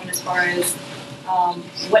Tanya's point as far as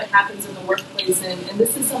what happens in the workplace, and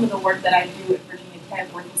this is some of the work that I do at Virginia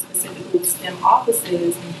Tech, working specifically with STEM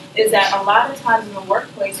offices, is that a lot of times in the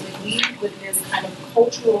workplace we lead with this kind of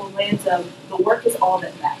cultural lens of the work is all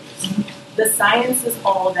that matters. The science is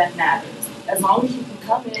all that matters. As long as you can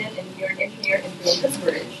come in and you're an engineer and build this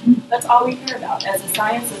bridge, that's all we care about. As a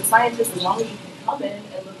scientist, as long as you can come in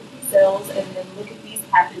and look at these cells and look at these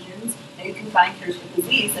pathogens and you can find cures for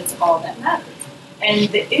disease, that's all that matters. And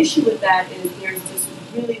the issue with that is there's this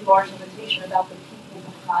really large limitation about the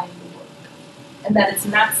people behind the work. And that it's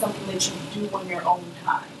not something that you do on your own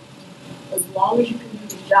time. As long as you can do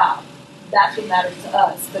the job, that's what matters to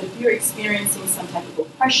us. But if you're experiencing some type of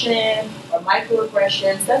oppression or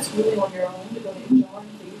microaggressions, that's really on your own to go to HR and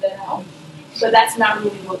figure that out. So that's not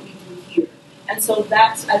really what we do here. And so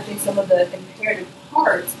that's, I think, some of the imperative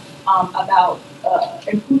parts about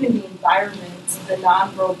improving the environment, the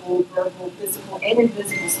nonverbal, verbal, physical, and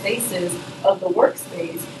invisible spaces of the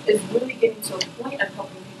workspace is really getting to a point of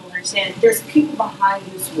helping people understand there's people behind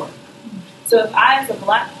this work. So if I, as a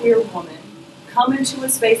Black queer woman, come into a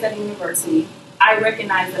space at a university, I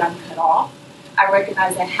recognize that I'm cut off. I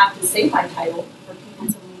recognize I have to say my title for people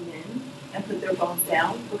to lean in and put their phones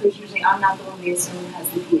down, because usually I'm not the one they assume has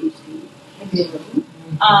the PhD in the room.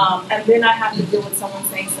 And then I have to deal with someone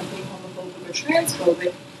saying something homophobic or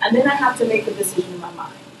transphobic, and then I have to make a decision in my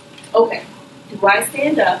mind. Okay, do I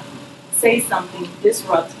stand up, say something,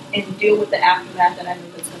 disrupt, and deal with the aftermath that I know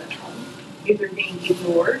that's going to come? Either being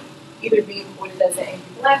ignored, either being pointed as an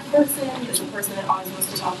angry Black person, as a person that always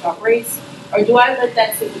wants to talk about race, or do I let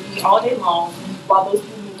that sit with me all day long while those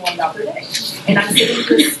people move on about their day? And I'm sitting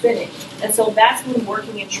here spinning. And so that's when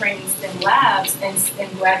working in training STEM labs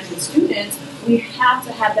and graduate students, we have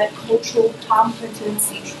to have that cultural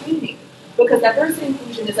competency training. Because diversity and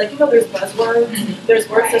inclusion is like, there's buzzwords, there's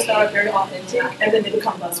words that start very authentic, and then they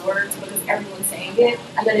become buzzwords because everyone's saying it,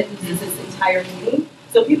 and then it loses its entire meaning.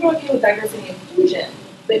 So people are okay with diversity and inclusion,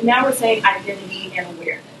 but now we're saying identity and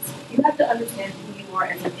awareness. You have to understand who you are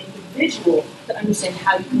as an individual to understand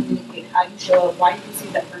how you communicate, how you show up, why you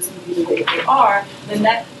perceive that person to be the way that they are. Then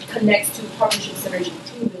that connects to partnership, synergy,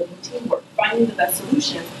 team building, teamwork, finding the best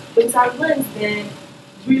solutions. Because our lens then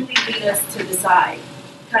really lead us to decide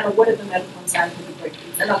kind of what are the medical and scientific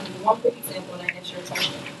breakthroughs. And I'll give you one quick example and I answer your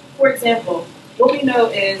question. For example, what we know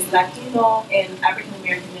is Latino and African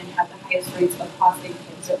American men have the highest rates of prostate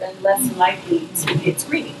cancer and less likely to get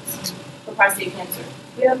screenings for prostate cancer.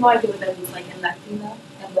 We have no idea what that looks like in Latina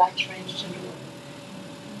and Black transgender women.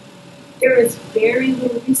 There is very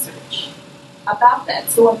little research about that.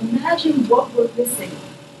 So imagine what we're missing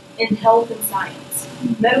in health and science.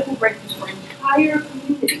 Medical breakthroughs for an entire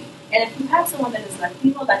community. And if you have someone that is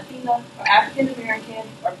Latino, Latina, or African American,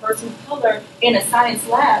 or person of color in a science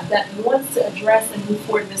lab that wants to address and move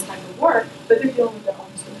forward in this type of work, but they're dealing with their own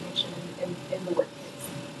discrimination in the workplace.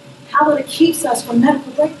 How that keeps us from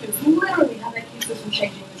medical breakthroughs, literally how that keeps us from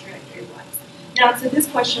changing the trajectory of lives. Now, to this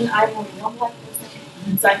question, I'm only one Black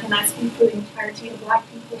person, so I cannot speak for the entirety of Black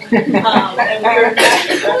people. And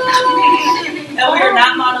we are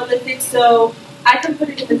not monolithic, so I can put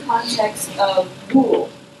it in the context of rural.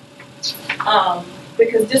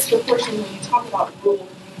 Because disproportionately, when you talk about rural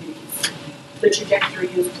communities, the trajectory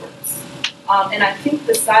is worse. And I think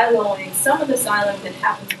some of the siloing that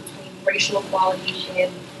happens between racial equality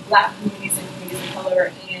and Black communities and communities of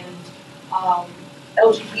color and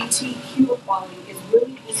LGBTQ equality is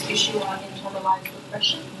really this issue on internalized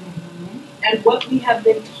oppression. And what we have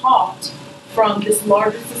been taught from this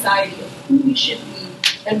larger society of who we should be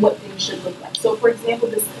and what things should look like. So, for example,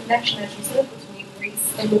 this connection, as you said, between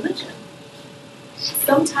race and religion.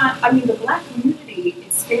 Sometimes, the Black community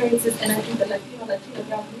experiences, and I think the Latino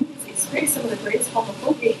Black communities experience some of the greatest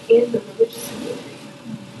homophobia in the religious community.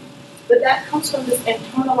 But that comes from this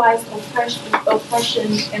internalized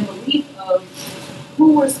oppression and belief of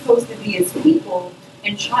who we're supposed to be as people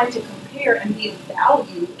and trying to compare and be of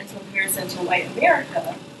value in comparison to white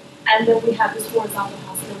America. And then we have this horizontal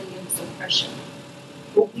hostility and this oppression.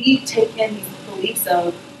 But we take in these beliefs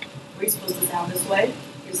of, we're supposed to sound this way,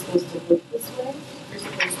 you're supposed to look this way, you're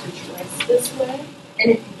supposed to dress this way,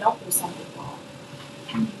 and if you don't, there's something wrong.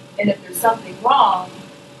 And if there's something wrong,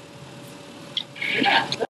 yeah,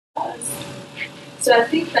 it does. So I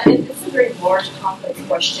think that it's a very large, complex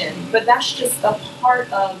question, but that's just a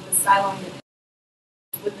part of the siloing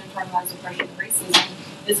that with internalized oppression and racism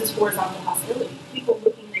is this horizontal hostility. People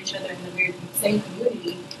looking at each other in the very same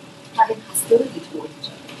community having hostility towards each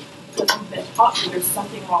other. Because we've been taught that there's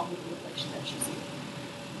something wrong with the reflection that you see.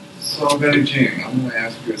 So, Jeanne, I'm going to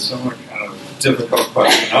ask you a somewhat kind of difficult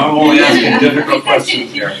question. I'm only asking difficult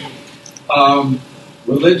questions here.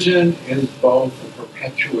 Religion is both a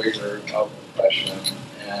perpetuator of oppression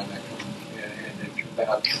and it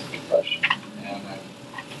combats oppression. And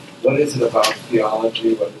what is it about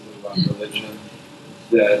theology, what is it about religion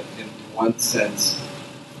that in one sense,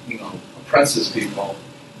 oppresses people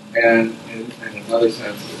and in another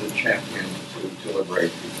sense is a champion to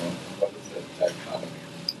liberate people? What is it, that dichotomy?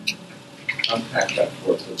 Unpack that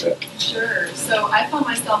for us a bit. Sure. So I found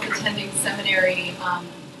myself attending seminary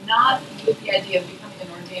not with the idea of becoming an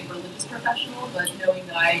ordained religious professional, but knowing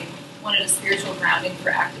that I wanted a spiritual grounding for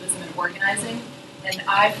activism and organizing. And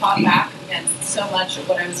I fought back against so much of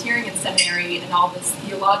what I was hearing in seminary and all this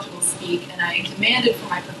theological speak, and I demanded from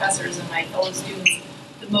my professors and my fellow students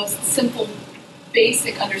the most simple,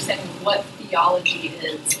 basic understanding of what theology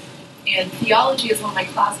is. And theology, as one of my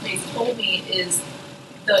classmates told me, is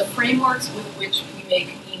the frameworks with which we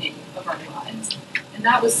make meaning of our lives. And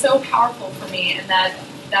that was so powerful for me, and that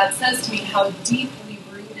says to me how deeply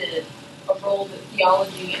rooted a role that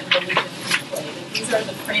theology and religion can play. That these are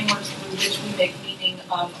the frameworks through which we make meaning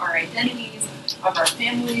of our identities, of our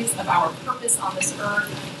families, of our purpose on this earth,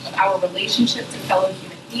 of our relationship to fellow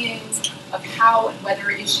human beings, of how and whether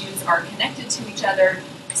issues are connected to each other.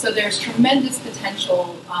 So there's tremendous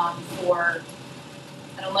potential for,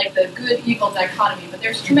 I don't like the good-evil dichotomy, but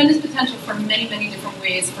there's tremendous potential for many, many different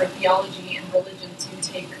ways for theology and religion to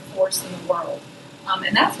take force in the world.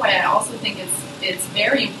 And that's why I also think it's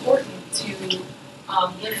very important to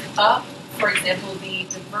lift up, for example, the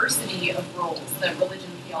diversity of roles that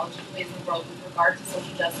religion and theology plays in the world with regard to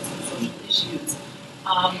social justice and social issues.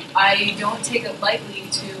 I don't take it lightly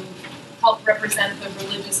to help represent the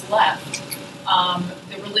religious left.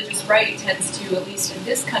 The religious right tends to, at least in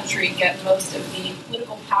this country, get most of the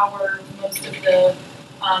political power, most of the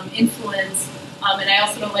influence. And I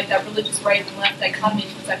also don't like that religious right and left dichotomy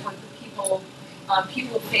because I've worked with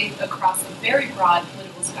people of faith across a very broad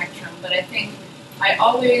political spectrum. But I think I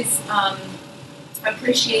always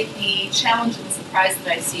appreciate the challenge and the surprise that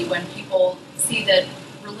I see when people see that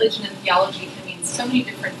religion and theology can mean so many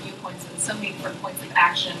different viewpoints and so many different points of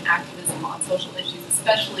action, activism on social issues,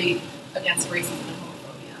 especially against racism and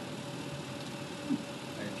homophobia.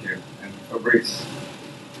 Thank you. And Fabrice,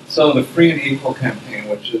 so the Free and Equal campaign,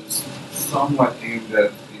 which is somewhat aimed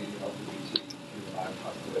at the LGBTQI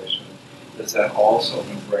population, does that also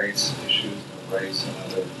embrace issues of race and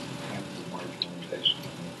other kinds of marginalization?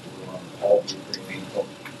 If we want to all be free and equal,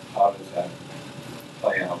 how does that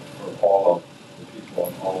play out for all of the people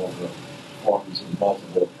and all of the forms of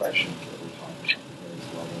multiple oppression that we're talking about, the various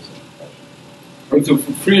levels of oppression? So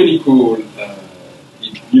for Free and Equal,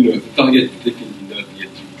 the target is definitely not the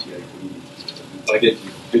LGBTI community. The target is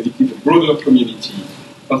basically the broader community,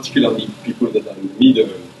 particularly people that are in the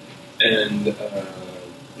middle, and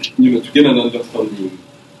to get an understanding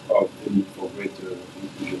of the need for greater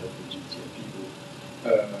inclusion of LGBTI people.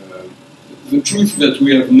 The truth is that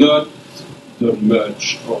we have not done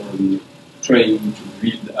much on trying to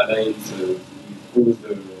build alliances with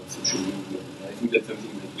other social movements. I think that's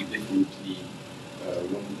something that we definitely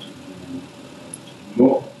want to do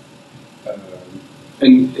more.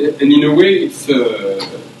 And in a way, it's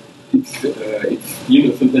sometimes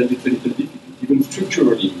it's a little difficult, even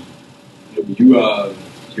structurally. You have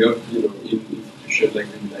in institutions like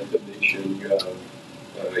the United Nations, you have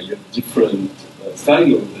different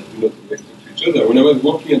silos that do not relate to each other. When I was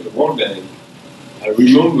working at the World Bank, I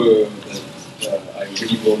remember that I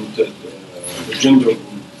really wanted the gender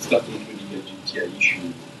group to start including LGBTI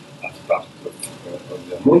issues as part of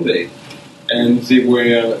their mandate, and they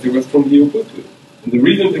were strongly opposed to it. And the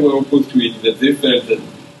reason they were opposed to it is that they felt that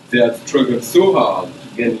they had struggled so hard to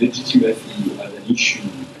gain legitimacy as an issue,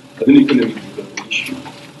 as an economic development issue,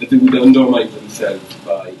 that they would undermine themselves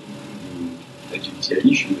by including LGBTI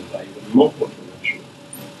issues that are even more controversial.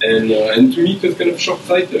 And to me, it was kind of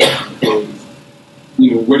short-sighted because,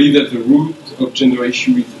 what is at the root of gender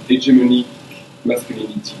issue is hegemonic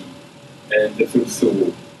masculinity, and that's also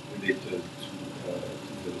related to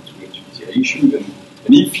LGBTI issues.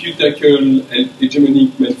 And if you tackle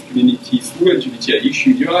hegemonic masculinity through LGBTI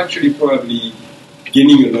issues, you're actually probably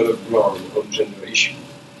gaining a lot of ground on gender issues.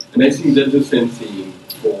 And I think that's the same thing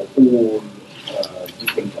for all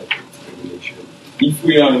different types of discrimination. If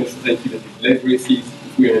we are in a society that is less racist,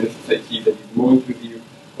 if we are in a society that is more inclusive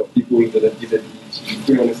of people that have disabilities, if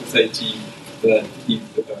we are in a society that is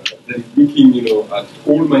looking, at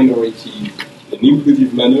all minorities in an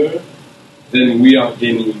inclusive manner, then we are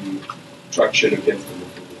gaining traction against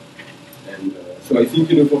homophobia. And so I think,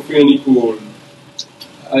 for Free and Equal,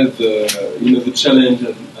 as the challenge,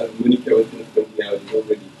 as Monica was pointing out, is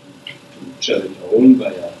already to challenge our own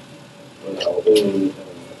bias, on our own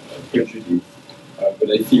prejudice. But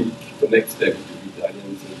I think the next step is to be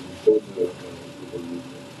alliances with other movements.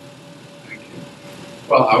 Thank you.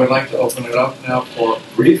 Well, I would like to open it up now for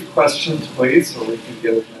brief questions, please, so we can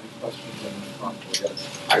get as many questions in as possible. Yes.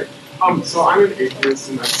 Hi. So I'm an atheist,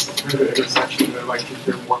 and that's kind of an intersection that I'd like to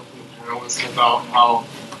hear more from the panelists about how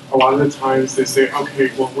a lot of the times they say, okay,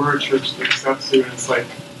 well, we're a church that accepts you, and it's like,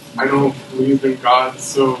 I don't believe in God,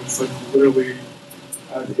 so it's like literally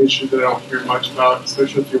an issue that I don't hear much about,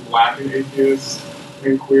 especially if you're black and atheist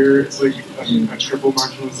and queer. It's like a triple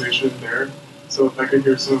marginalization there. So if I could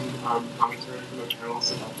hear some commentary from the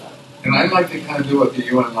panelists about that. And I'd like to kind of do what the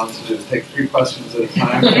UN wants to do, is take 3 questions at a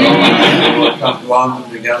time, and we'll lump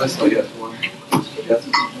them together. So yes, one. Yes.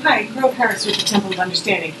 Hi, Grove Harris with the Temple of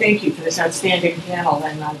Understanding. Thank you for this outstanding panel,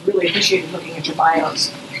 and I've really appreciated looking at your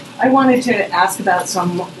bios. I wanted to ask about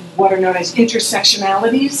some what are known as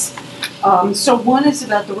intersectionalities. So one is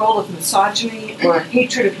about the role of misogyny or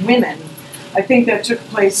hatred of women. I think that took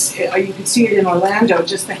place, you can see it in Orlando,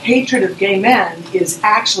 just the hatred of gay men is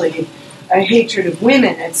actually a hatred of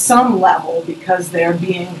women at some level because they're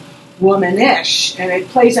being womanish. And it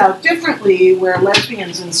plays out differently where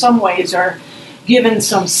lesbians in some ways are given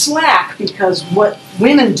some slack because what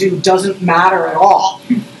women do doesn't matter at all.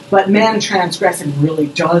 But men transgressing really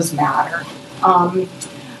does matter.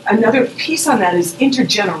 Another piece on that is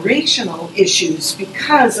intergenerational issues,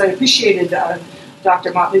 because I appreciated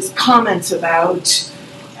Dr. Motley's comments about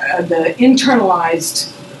the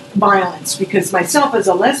internalized violence, because myself as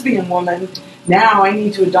a lesbian woman, now I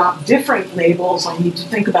need to adopt different labels. I need to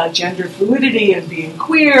think about gender fluidity and being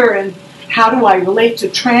queer, and how do I relate to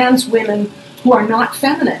trans women who are not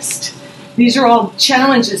feminist. These are all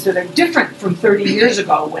challenges that are different from 30 years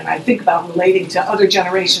ago when I think about relating to other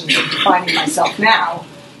generations and defining myself now.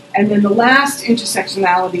 And then the last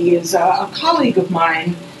intersectionality is a colleague of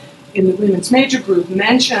mine in the women's major group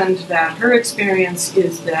mentioned that her experience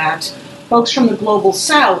is that folks from the global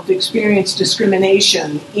south experience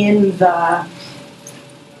discrimination in the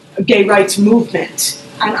gay rights movement.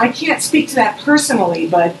 And I can't speak to that personally,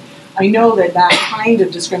 but I know that that kind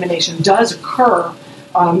of discrimination does occur,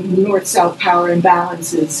 north-south power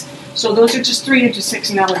imbalances. So those are just three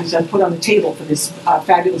intersectionalities I put on the table for this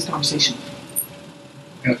fabulous conversation.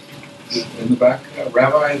 Yes. In the back,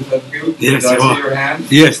 Rabbi, is that you? Yes. Did I see your hand?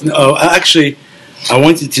 Yes. No, actually, I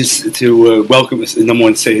wanted to welcome, number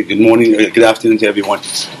one, say good morning, good afternoon to everyone.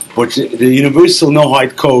 But the Universal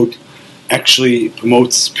No-Hide Code actually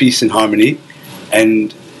promotes peace and harmony,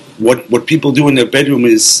 and what people do in their bedroom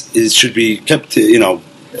is should be kept,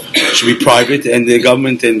 should be private, and the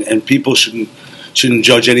government and people shouldn't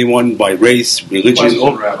judge anyone by race, religion,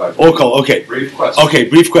 or color. Okay. Brief question. Okay,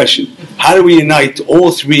 brief question. How do we unite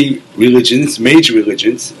all three religions, major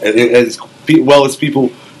religions, as well as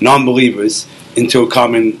people, non-believers, into a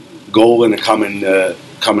common goal and a common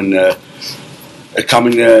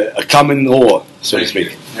law, so to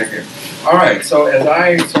speak? Thank you. All right. So as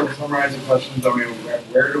I sort of summarize the questions, I mean,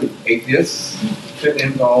 where do atheists fit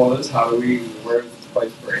into all of this? Where's the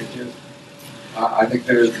place for atheists? I think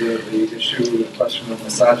there's the issue, the question of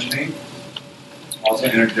misogyny, also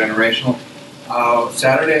intergenerational.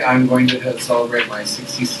 Saturday, I'm going to celebrate my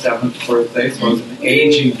 67th birthday, so as an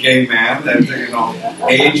aging gay man,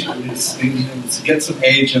 age, get some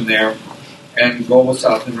age in there, and global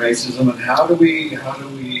south and racism, and how do we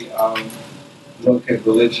look at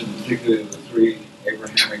religion, particularly the three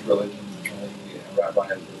Abrahamic religions that the rabbi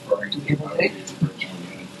is referring to, how do we bring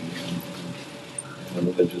unity in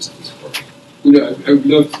the religious discourse? I would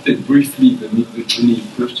love to take briefly the misogyny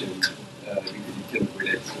question because it can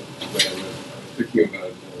relate to what I was talking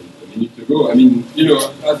about a minute ago. I mean,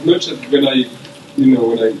 as much as when I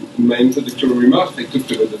in my introductory remarks, I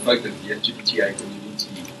talked about the fact that the LGBTI community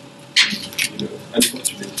is,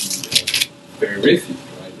 unfortunately, very racist,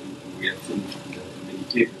 right? And we have seen in many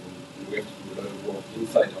cases, and we have to do a lot of work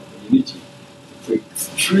inside our community. It's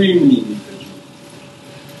extremely misogynistic.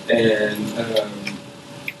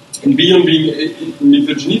 And beyond being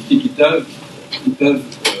misogynistic, it has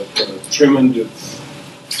a tremendous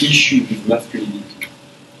issue with masculinity.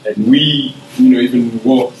 And we, even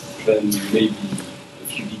worse than maybe a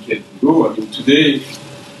few decades ago. I mean, today,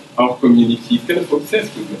 our community is kind of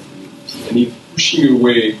obsessed with masculinity, and it's pushing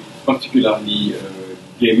away, particularly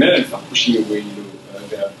gay males are pushing away,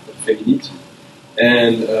 their femininity.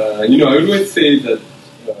 And I always say that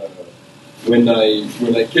when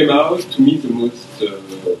I came out, to me the most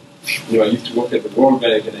I used to work at the World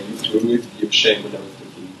Bank, and I used to always be ashamed when I was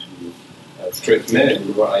talking to straight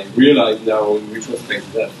men. I realize now in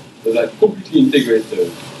retrospect that I completely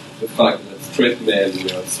integrated the fact that straight men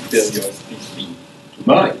were superior species to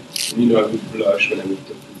mine. And, I would blush when I would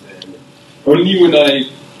talk to them. Only when I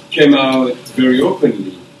came out very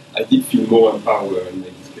openly, I did feel more empowered in my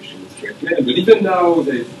discussion with straight men. But even now,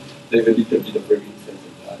 there's a little bit of reminiscence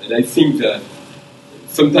of that. And I think that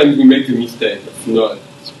sometimes we make the mistake of not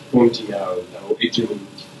pointing out how hegemonic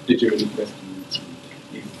masculinity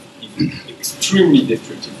is extremely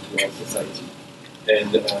destructive to our society.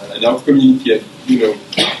 And our community,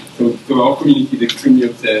 so our community is extremely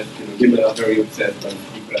obsessed. Women are very obsessed by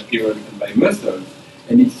physical appearance and by muscles,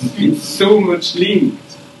 and it's so much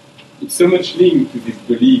linked. It's so much linked to this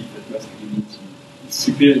belief that masculinity is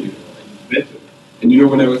superior and is better. And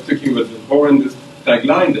when I was talking about the horrendous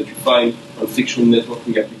tagline that you find on sexual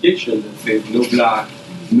networking applications that says no black,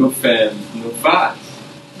 no femmes, no fat,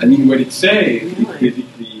 I mean, what it says is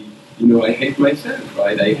basically, I hate myself,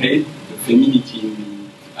 right? I hate the femininity in me.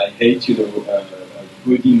 I hate,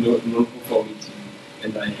 body non-conformity,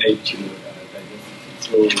 and I hate,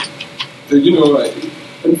 diversity. So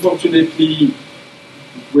unfortunately,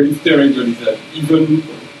 what is terrible is that even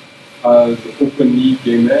as openly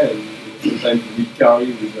gay men, sometimes we carry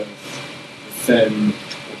with us the same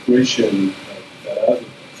oppression that others.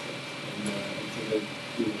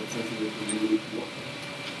 That's something that we really need to work on.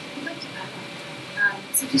 I'd like to add on.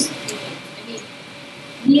 So just a few things. I mean,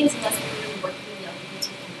 me as a lesbian woman working in the LGBT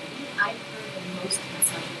community, I've heard the most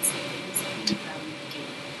misogynistic things from gay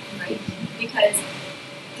men, right? Because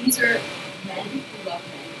these are men who love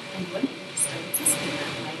men and women who just don't exist in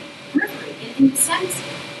that like periphery. In the sense,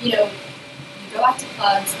 you go out to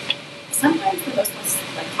clubs, sometimes the most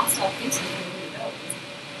hostile places for women to go is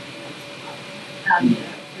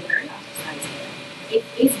you're very ostracized there. It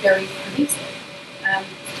is very pervasive.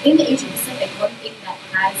 In the Asia Pacific, one thing that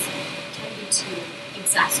has tended to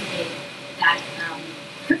exacerbate that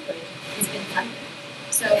privilege has been funding.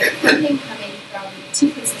 So funding coming from two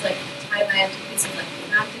places like Thailand, two places like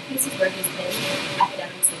Vietnam, two places where there's been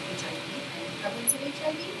epidemics of HIV and prevalence of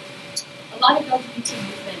HIV. A lot of LGBT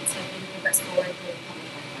movements have been progressed forward with public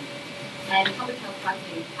health funding. And public health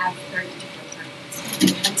funding have very particular targets.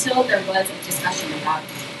 Until there was a discussion about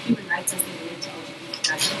human rights as they relate to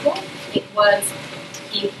LGBTQ people, it was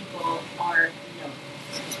gay people are,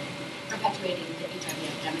 perpetuating the HIV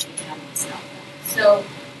epidemic and all this stuff. So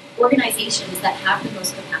organizations that have the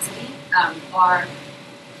most capacity are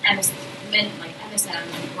MSM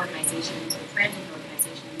organizations or trans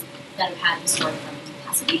organizations that have had historic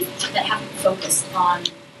capacity that haven't focused on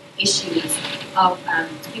issues of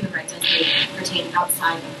human rights as they pertain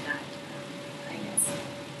outside of that,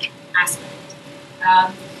 aspect.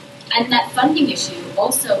 And that funding issue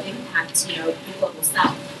also impacts, the Global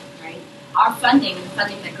South, right? Our funding, the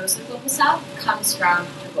funding that goes to the Global South, comes from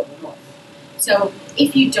the Global North. So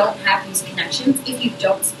if you don't have these connections, if you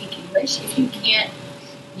don't speak English, if you can't,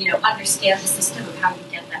 understand the system of how you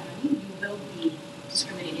get that money, you will be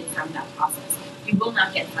discriminated from that process. You will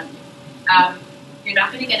not get funding. You're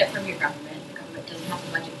not going to get it from your government. The government doesn't have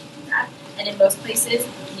the budget to do that. And in most places,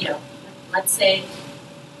 let's say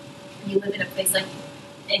you live in a place like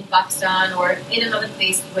in Pakistan or in another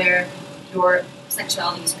place where your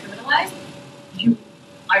sexuality is criminalized, you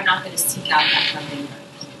are not going to seek out that funding.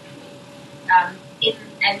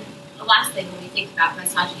 And the last thing, when we think about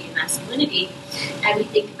misogyny and masculinity, and we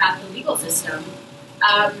think about the legal system,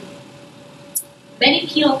 many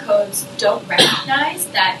penal codes don't recognize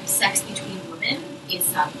that sex between women is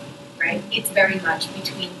some, right? It's very much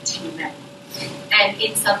between two men. And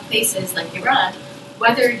in some places, like Iran,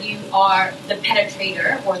 whether you are the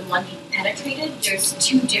penetrator or the one being penetrated, there's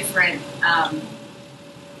two different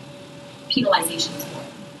penalizations for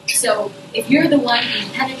it. So if you're the one being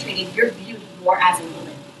penetrated, you're viewed more as a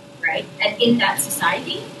woman, right? And in that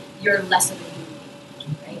society, you're less of a human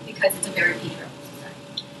being, right? Because it's a very patriarchal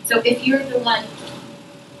society. So if you're the one,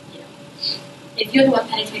 if you're the one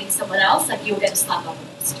penetrating someone else, like you'll get a slap on the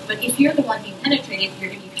wrist. But if you're the one being penetrated, you're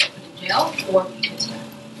going to be put in jail or be put to death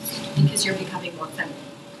because you're becoming more feminine.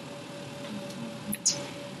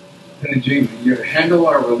 And Jeanne, you handle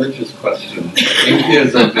our religious questions,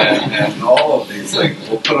 atheism, and all of these things.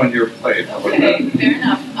 We'll put on your plate. How about Okay, that? fair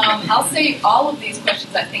enough. I'll say all of these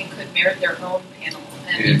questions I think could merit their own panel.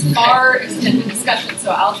 And it's far extended discussion, so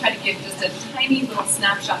I'll try to give just a tiny little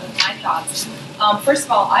snapshot of my thoughts. First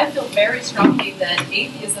of all, I feel very strongly that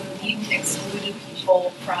atheism needn't exclude people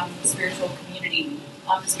from the spiritual community.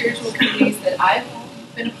 The spiritual communities that I've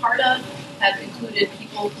been a part of have included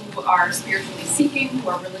people who are spiritually seeking, who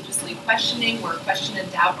are religiously questioning, where question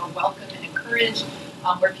and doubt are welcome and encouraged,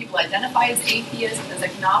 where people identify as atheist, as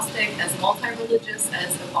agnostic, as multi-religious,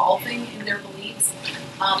 as evolving in their beliefs.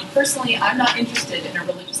 Personally, I'm not interested in a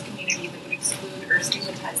religious community that would exclude or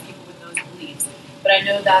stigmatize people with those beliefs, but I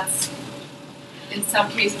know that's, in some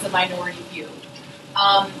cases, a minority view.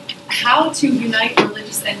 How to unite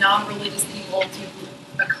religious and non-religious people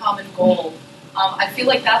to a common goal. I feel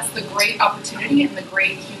like that's the great opportunity and the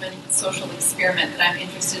great human social experiment that I'm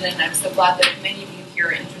interested in, and I'm so glad that many of you here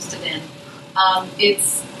are interested in.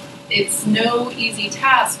 It's no easy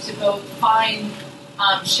task to both find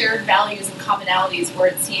shared values and commonalities where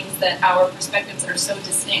it seems that our perspectives are so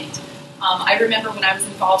distinct. I remember when I was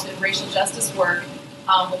involved in racial justice work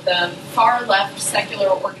with a far-left secular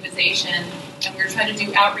organization, and we were trying to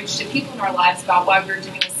do outreach to people in our lives about why we were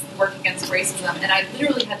doing this work against racism, and I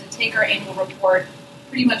literally had to take our annual report,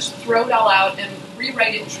 pretty much throw it all out and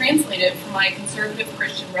rewrite it and translate it for my conservative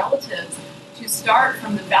Christian relatives to start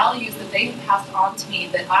from the values that they have passed on to me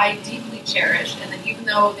that I deeply cherish, and that even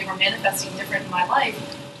though they were manifesting different in my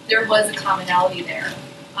life, there was a commonality there.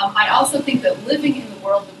 I also think that living in the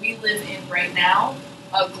world that we live in right now,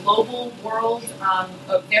 a global world,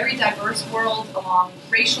 a very diverse world along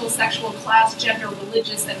racial, sexual, class, gender,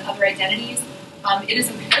 religious, and other identities, it is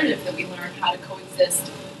imperative that we learn how to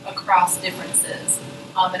coexist across differences.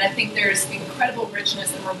 And I think there's incredible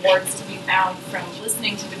richness and rewards to be found from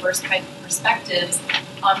listening to diverse perspectives,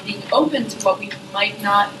 being open to what we might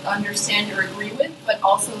not understand or agree with, but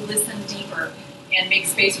also listen deeper and make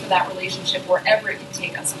space for that relationship wherever it can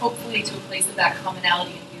take us, hopefully to a place of that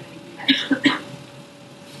commonality and unity we mentioned.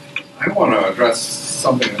 I want to address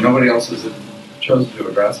something that nobody else has chosen to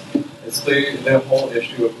address. It's the whole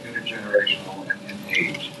issue of intergenerational and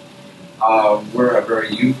age. We're a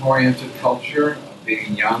very youth-oriented culture.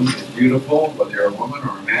 Being young is beautiful, whether you're a woman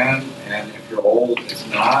or a man, and if you're old, it's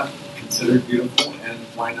not considered beautiful, and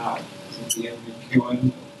why not? Isn't Ian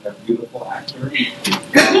McEwan a beautiful actor?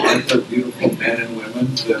 Aren't there beautiful men and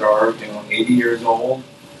women that are, 80 years old?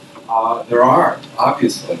 There are,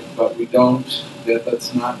 obviously, but we don't.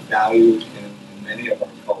 That's not valued in many of our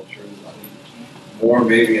cultures. I think more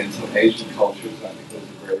maybe in some Asian cultures. I think there's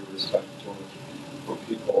a greater respect for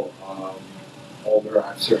people older.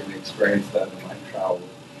 I've certainly experienced that in my travels.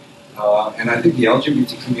 And I think the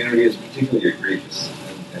LGBT community is particularly egregious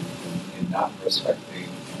in not respecting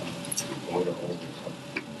people that are older. So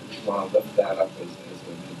I just want to lift that up as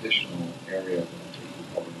an additional area that I think we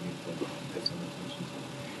probably need to pay some attention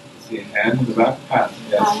to. See a hand in the back? Pat,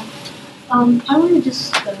 yes. I want to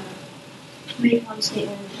just make one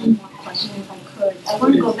statement and one question if I could. I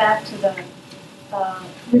want to go back to the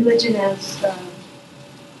religion as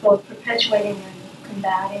both perpetuating and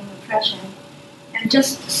combating oppression, and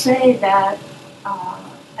just say that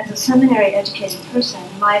as a seminary-educated person,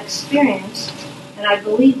 my experience, and I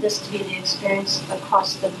believe this to be the experience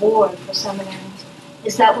across the board for seminarians,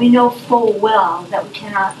 is that we know full well that we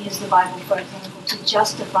cannot use the Bible, for example, to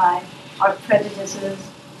justify our prejudices,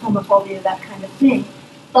 homophobia, that kind of thing,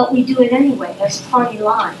 but we do it anyway as party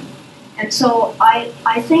line. And so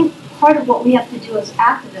I think part of what we have to do as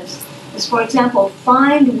activists is, for example,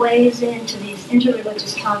 find ways into these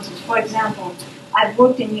interreligious councils. For example, I've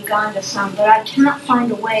worked in Uganda some, but I cannot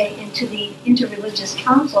find a way into the interreligious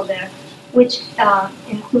council there, which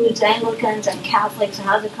includes Anglicans and Catholics and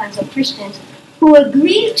other kinds of Christians who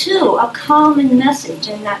agree to a common message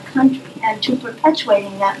in that country and to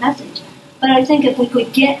perpetuating that message. But I think if we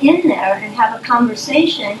could get in there and have a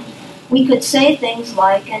conversation, we could say things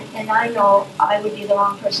like, and I know I would be the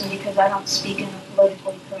wrong person because I don't speak in a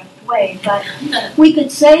politically correct way, but we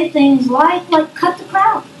could say things like cut the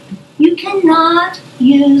crowd. You cannot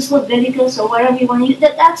use Leviticus or whatever you want to use.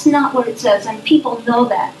 That's not what it says, and people know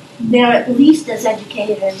that. They're at least as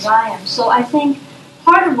educated as I am. So I think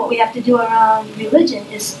part of what we have to do around religion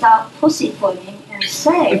is stop pussyfooting and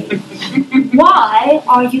say, why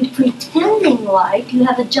are you pretending like you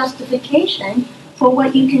have a justification for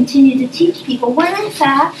what you continue to teach people, when in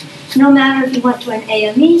fact, no matter if you went to an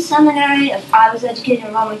AME seminary, if I was educated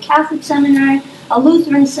in a Roman Catholic seminary, a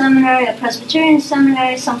Lutheran seminary, a Presbyterian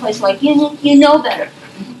seminary, someplace like Union, you know better.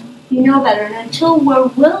 You know better. And until we're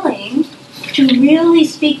willing to really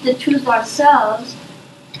speak the truth ourselves,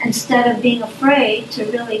 instead of being afraid to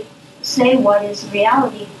really say what is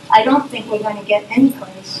reality, I don't think we're going to get any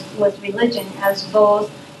place with religion as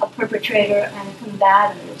both a perpetrator and a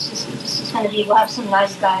combator. It's just going to be, we'll have some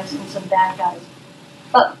nice guys and some bad guys.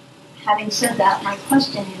 But having said that, my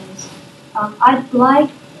question is, I'd like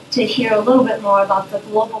to hear a little bit more about the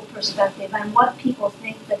global perspective and what people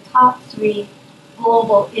think the top 3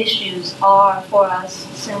 global issues are for us,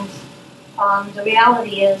 since the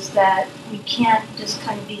reality is that we can't just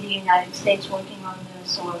kind of be the United States working on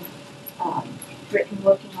this, or Britain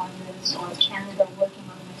working on this, or Canada working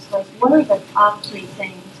on this. Like, what are the top 3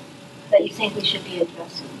 things that you think we should be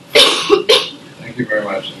addressing? Thank you very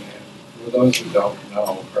much. And for those who don't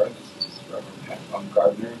know her, this is Reverend Pat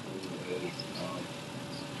Gardner, who is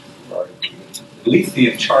at least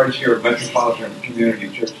the in charge here of Metropolitan Community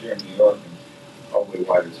Church here in New York, and probably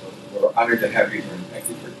wider. So we're honored to have you here, and thank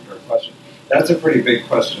you for your question. That's a pretty big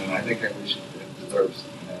question, and I think that it deserves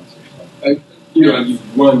an answer. So. I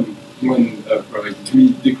give one product to me,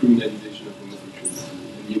 decriminalization of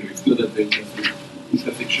homosexuality. And, it's not that there's an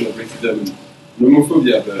intersection of racism and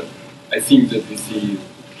homophobia, but I think that this is,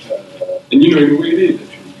 and in a way it is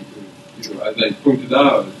actually, because, as I pointed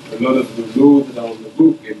out, a lot of the laws that are on the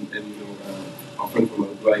book, and our friend from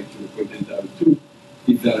Outright pointed it out too,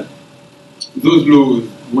 is that those laws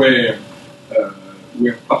were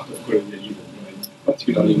part of colonialism, right?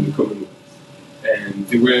 Particularly in the Commonwealth.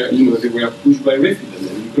 were, they were pushed by racism,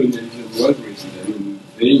 and colonialism was racism. I mean,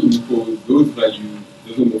 they imposed those values,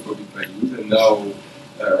 those homophobic values, and now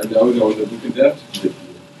they're on the book and they have to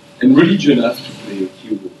disappear. And religion has to play a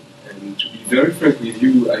key role. And to be very frank with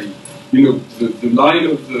you, the line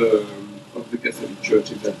of the Catholic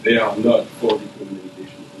Church is that they are not for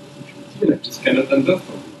decriminalization of homosexuality, and I just cannot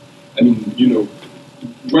understand it. I mean,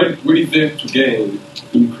 what is there to gain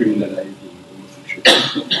in criminalizing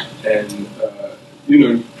homosexuality? And,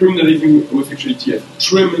 criminalizing homosexuality has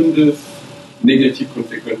tremendous negative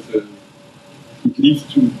consequences. It leads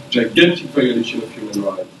to gigantic violation of human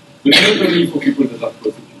rights. But not only for people that are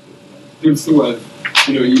prosecuted. Right? It also has,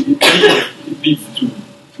 it leads to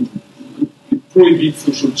it prohibits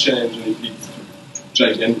social change, and it leads to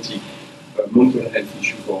gigantic mental health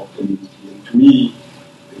issues for our community. And to me,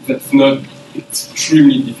 that's not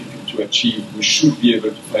extremely difficult to achieve. We should be able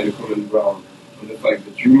to find a common ground on the fact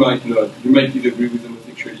that you might disagree with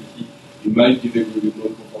homosexuality, you might disagree with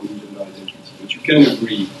non-conforming gender identity, but you can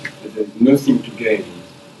agree that there is nothing to gain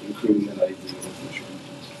in criminalizing homosexuality.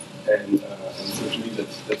 And so to me,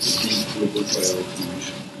 that's a big global priority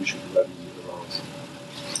we should rally around.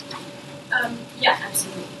 Yeah,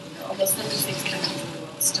 absolutely. Almost 76 countries in the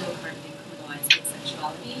world still currently criminalize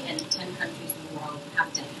homosexuality, and 10 countries in the world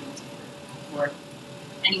have death penalty for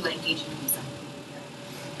anyone engaging in homosexual behavior.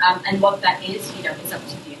 And what that is, is up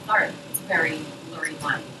to the authority. It's a very blurry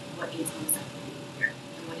line. What is homosexual behavior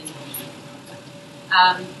and what is homosexual conduct?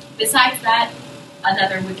 Besides that,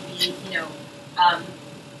 another would be,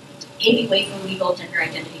 paving way for legal gender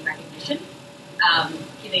identity recognition,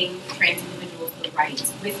 giving trans individuals the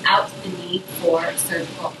rights without the need for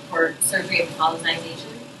surgery and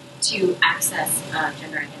colonization to access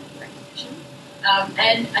gender identity recognition.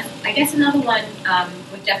 And I guess another one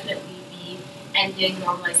would definitely be ending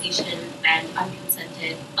normalization and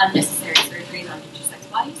unconsented, unnecessary surgeries on intersex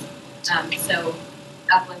bodies. So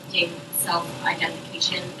uplifting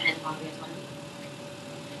self-identification and bodily autonomy.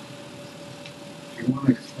 Do you want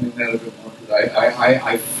to explain that a bit more? Because I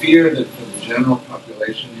fear that for the general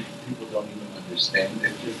population, people don't even understand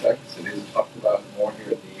intersex. It is talked about more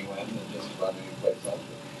here at the UN than just about any place else.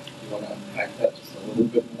 Do you want to unpack that just a little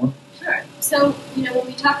bit more? Sure. So, when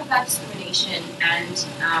we talk about discrimination and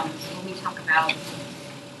when we talk about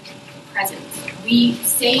presence, we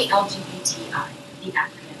say LGBTI, the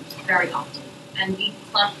acronym, very often, and we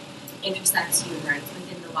clump intersex human rights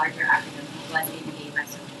within the larger acronym of lesbian, gay,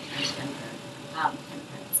 bisexual, transgender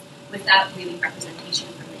components, without really representation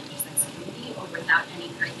from the intersex community or without any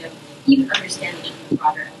kind of even understanding from the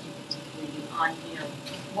broader LGBT community on,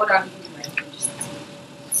 what are the human rights of intersex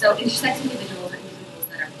individuals. So intersex individuals are individuals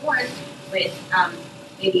that are born with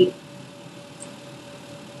maybe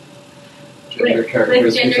Gender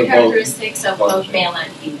characteristics of both male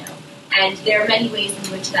and female. And there are many ways in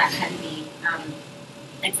which that can be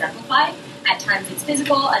exemplified. At times it's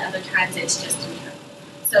physical, at other times it's just internal.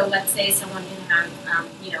 So let's say someone can have,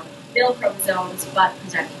 male chromosomes but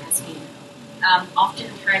present as female.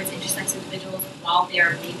 Oftentimes intersex individuals, while they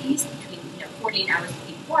are babies, between 48 hours of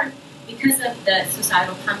being born, because of the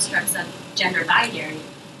societal constructs of gender binary,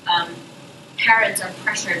 parents are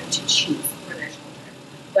pressured to choose for their children,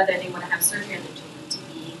 whether they want to have surgery on their children to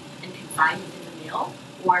be and confined within the male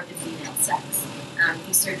or the female sex.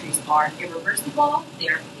 These surgeries are irreversible, they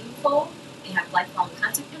are painful, they have lifelong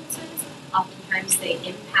consequences. Oftentimes they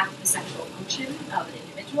impact the sexual function of an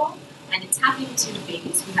individual, and it's happening to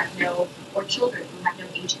babies who have or children who have no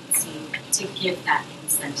agency to give that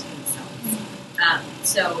consent to themselves.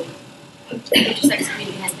 So the intersex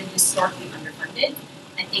community has been historically underfunded.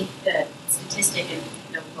 I think the statistic, and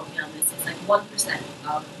don't quote me on this, is like 1%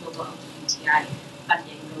 of global LGBTI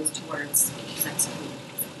funding goes towards intersex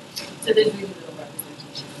communities. So there's really little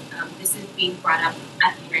representation. This is being brought up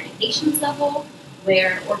at the United Nations level,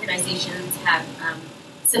 where organizations have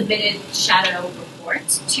submitted shadow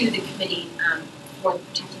reports to the Committee for the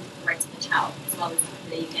Protection of the Rights of the Child, as well as the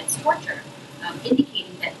Committee Against Torture,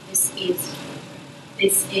 indicating that this is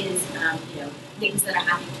things that are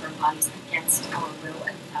happening to our bodies against our will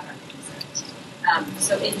and without our consent.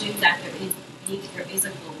 So in doing that, there is a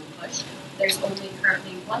global push. There's only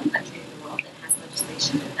currently one country in the world that has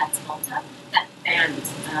legislation, and that's Malta, that bans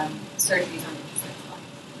surgeries on intersex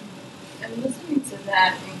bodies. And listening to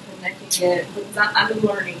that and connecting it, because I'm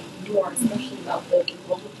learning more, especially about the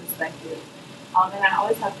global perspective, and I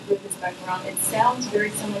always have to bring this back around. It sounds very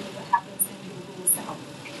similar to what happens in the global South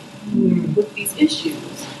with these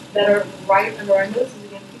issues that are right under our noses.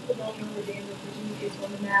 Again, people don't know the days of Virginia is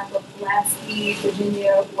on the map of Pulaski,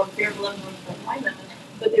 Virginia, or Fairfield, North Carolina,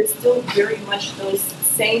 but there's still very much those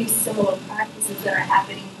same similar practices that are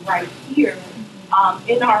happening right here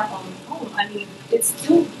in our own home. I mean, it's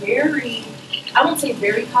still very, I won't say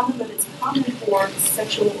very common, but it's common for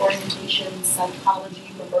sexual orientation,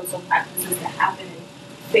 psychology, reversal practices to happen in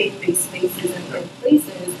faith-based spaces and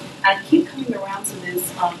places. I keep coming around to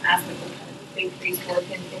this aspect of kind of faith-based work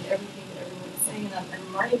and everything that everyone is saying and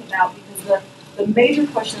I'm learning about, because the major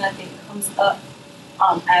question I think comes up,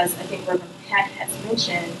 as I think Reverend Pat has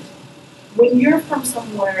mentioned, when you're from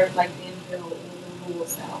somewhere like Danville or the rural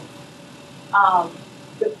South,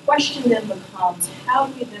 the question then becomes, how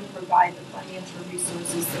do we then provide the financial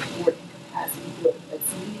resources, support, and capacity building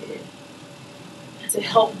that's needed to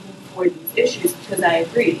help move forward these issues? Because I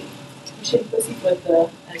agree, you shouldn't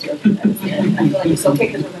pussyfoot as Reverend Pat said. I feel like it's okay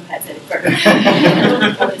because Reverend Pat said it first.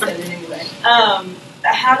 I said it anyway.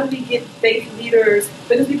 How do we get faith leaders?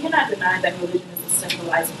 Because we cannot deny that religion is a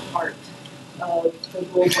centralized part of the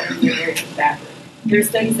global and the American fabric. There are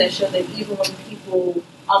studies that show that even when people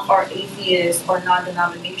are atheists or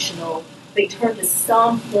non-denominational, they turn to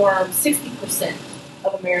some form, 60%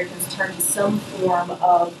 of Americans turn to some form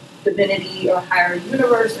of divinity or higher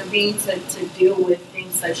universe or being to deal with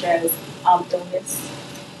things such as illness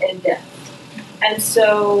and death. And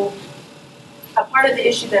so a part of the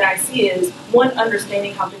issue that I see is, one,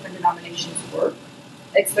 understanding how different denominations work,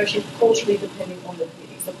 especially culturally depending on the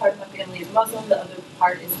community. So part of my family is Muslim, the other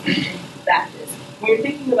part is Christian Baptist. When you're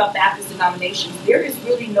thinking about Baptist denominations, there is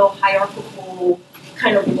really no hierarchical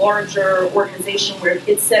kind of larger organization where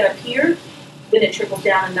it's set up here, then it trickles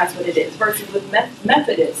down and that's what it is. Versus with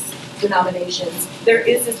Methodist denominations, there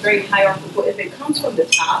is this very hierarchical, if it comes from the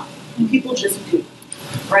top, people just do,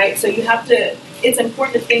 right? So you have to, it's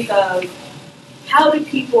important to think of, how do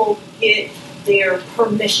people get their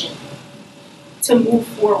permission to move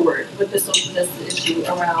forward with the social justice issue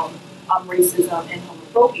around racism and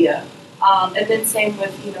homophobia? And then same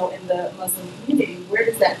with, in the Muslim community, where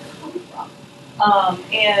does that come from?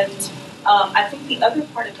 I think the other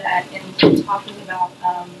part of that, in talking about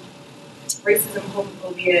racism,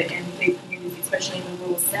 homophobia, and faith communities, especially in the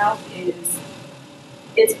rural South, is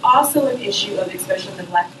it's also an issue of, especially in the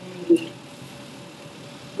Black community,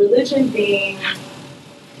 religion being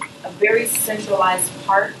a very centralized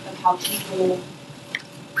part of how people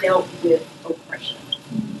dealt with oppression.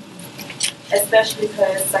 Especially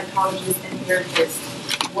because psychologists and therapists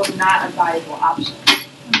were not a viable option.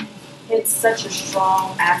 It's such a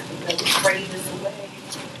strong aspect that we pray this away.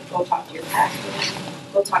 Go talk to your pastor,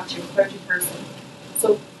 go talk to your clergy person.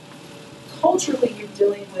 So culturally, you're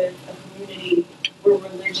dealing with a community where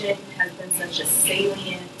religion has been such a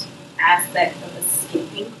salient aspect of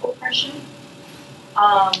escaping oppression.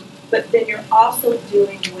 But then you're also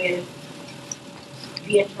dealing with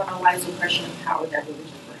the internalized oppression and power that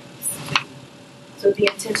religion brings. So the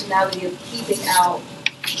intentionality of keeping out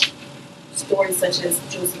stories such as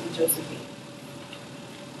Joseph and Josephine,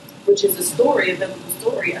 which is a biblical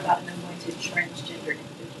story about an anointed transgender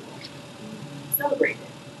individual. Celebrate it.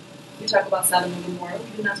 We talk about Sodom and Gomorrah,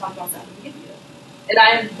 we do not talk about Sodom and Gibeah. And I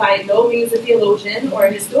am by no means a theologian or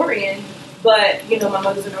a historian, but my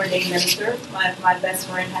mother's an ordained minister. My best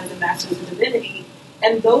friend has a master's in divinity,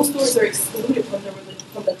 and those stories are excluded from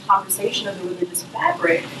the conversation of the religious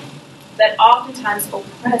fabric that oftentimes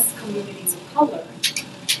oppress communities of color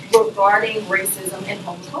regarding racism and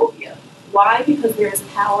homophobia. Why? Because there is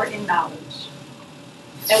power in knowledge,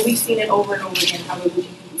 and we've seen it over and over again how religion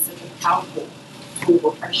can be such a powerful tool of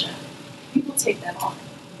oppression. People take that on.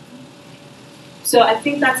 So I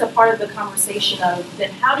think that's a part of the conversation of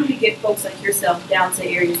then how do we get folks like yourself down to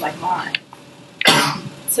areas like mine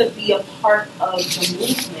to be a part of the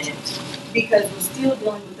movement, because we're still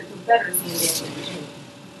dealing with the Confederacy in Danville, Virginia.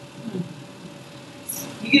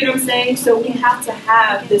 You get what I'm saying? So we have to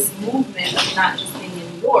have this movement of not just being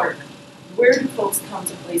in New York. Where do folks come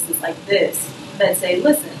to places like this that say,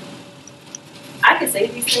 listen, I can say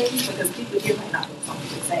these things because people here might not know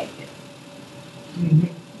something saying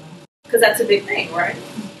it. Because that's a big thing, right?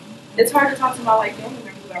 It's hard to talk to my white family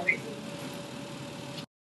members about racism.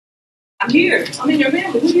 I'm here. I'm in your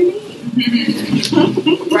family. What do you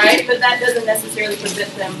mean? Right? But that doesn't necessarily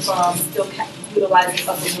prevent them from still utilizing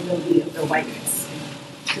upper mobility of their whiteness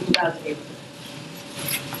to move out of the neighborhood.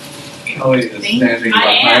 Kelly is standing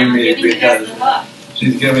behind me because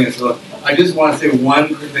she's giving us a look. I just want to say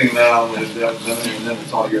one quick thing now, and then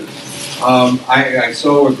it's all yours. I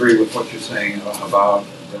so agree with what you're saying about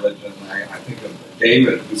religion. I think of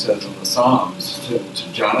David, who says in the Psalms to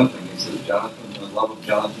Jonathan, he says, Jonathan, the love of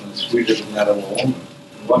Jonathan is sweeter than that of a woman.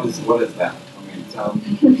 What is that? I mean, it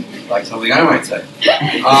sounds like something I might say.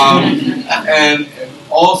 And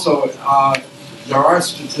also, there are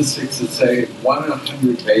statistics that say 1 in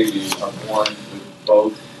 100 babies are born with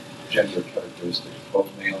both gender characteristics, both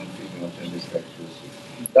male and female gender characteristics.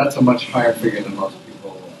 That's a much higher figure than most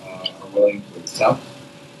people are willing to accept.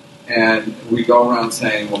 And we go around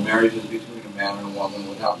saying, well, marriage is between a man and a woman,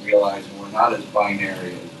 without realizing we're not as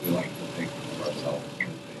binary as we like to think of ourselves as being.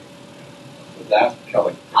 With that,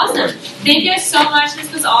 Kelly. Awesome. Thank you so much.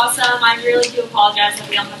 This was awesome. I really do apologize that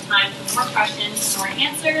we don't have time for more questions or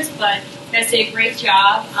answers, but you guys did a great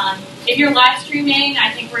job. If you're live streaming,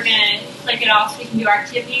 I think we're going to click it off so we can do our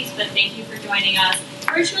activities, but thank you for joining us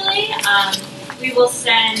virtually. We will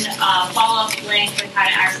send a follow-up link with how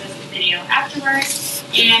to access the video afterwards.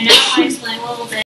 And now I'll explain a little bit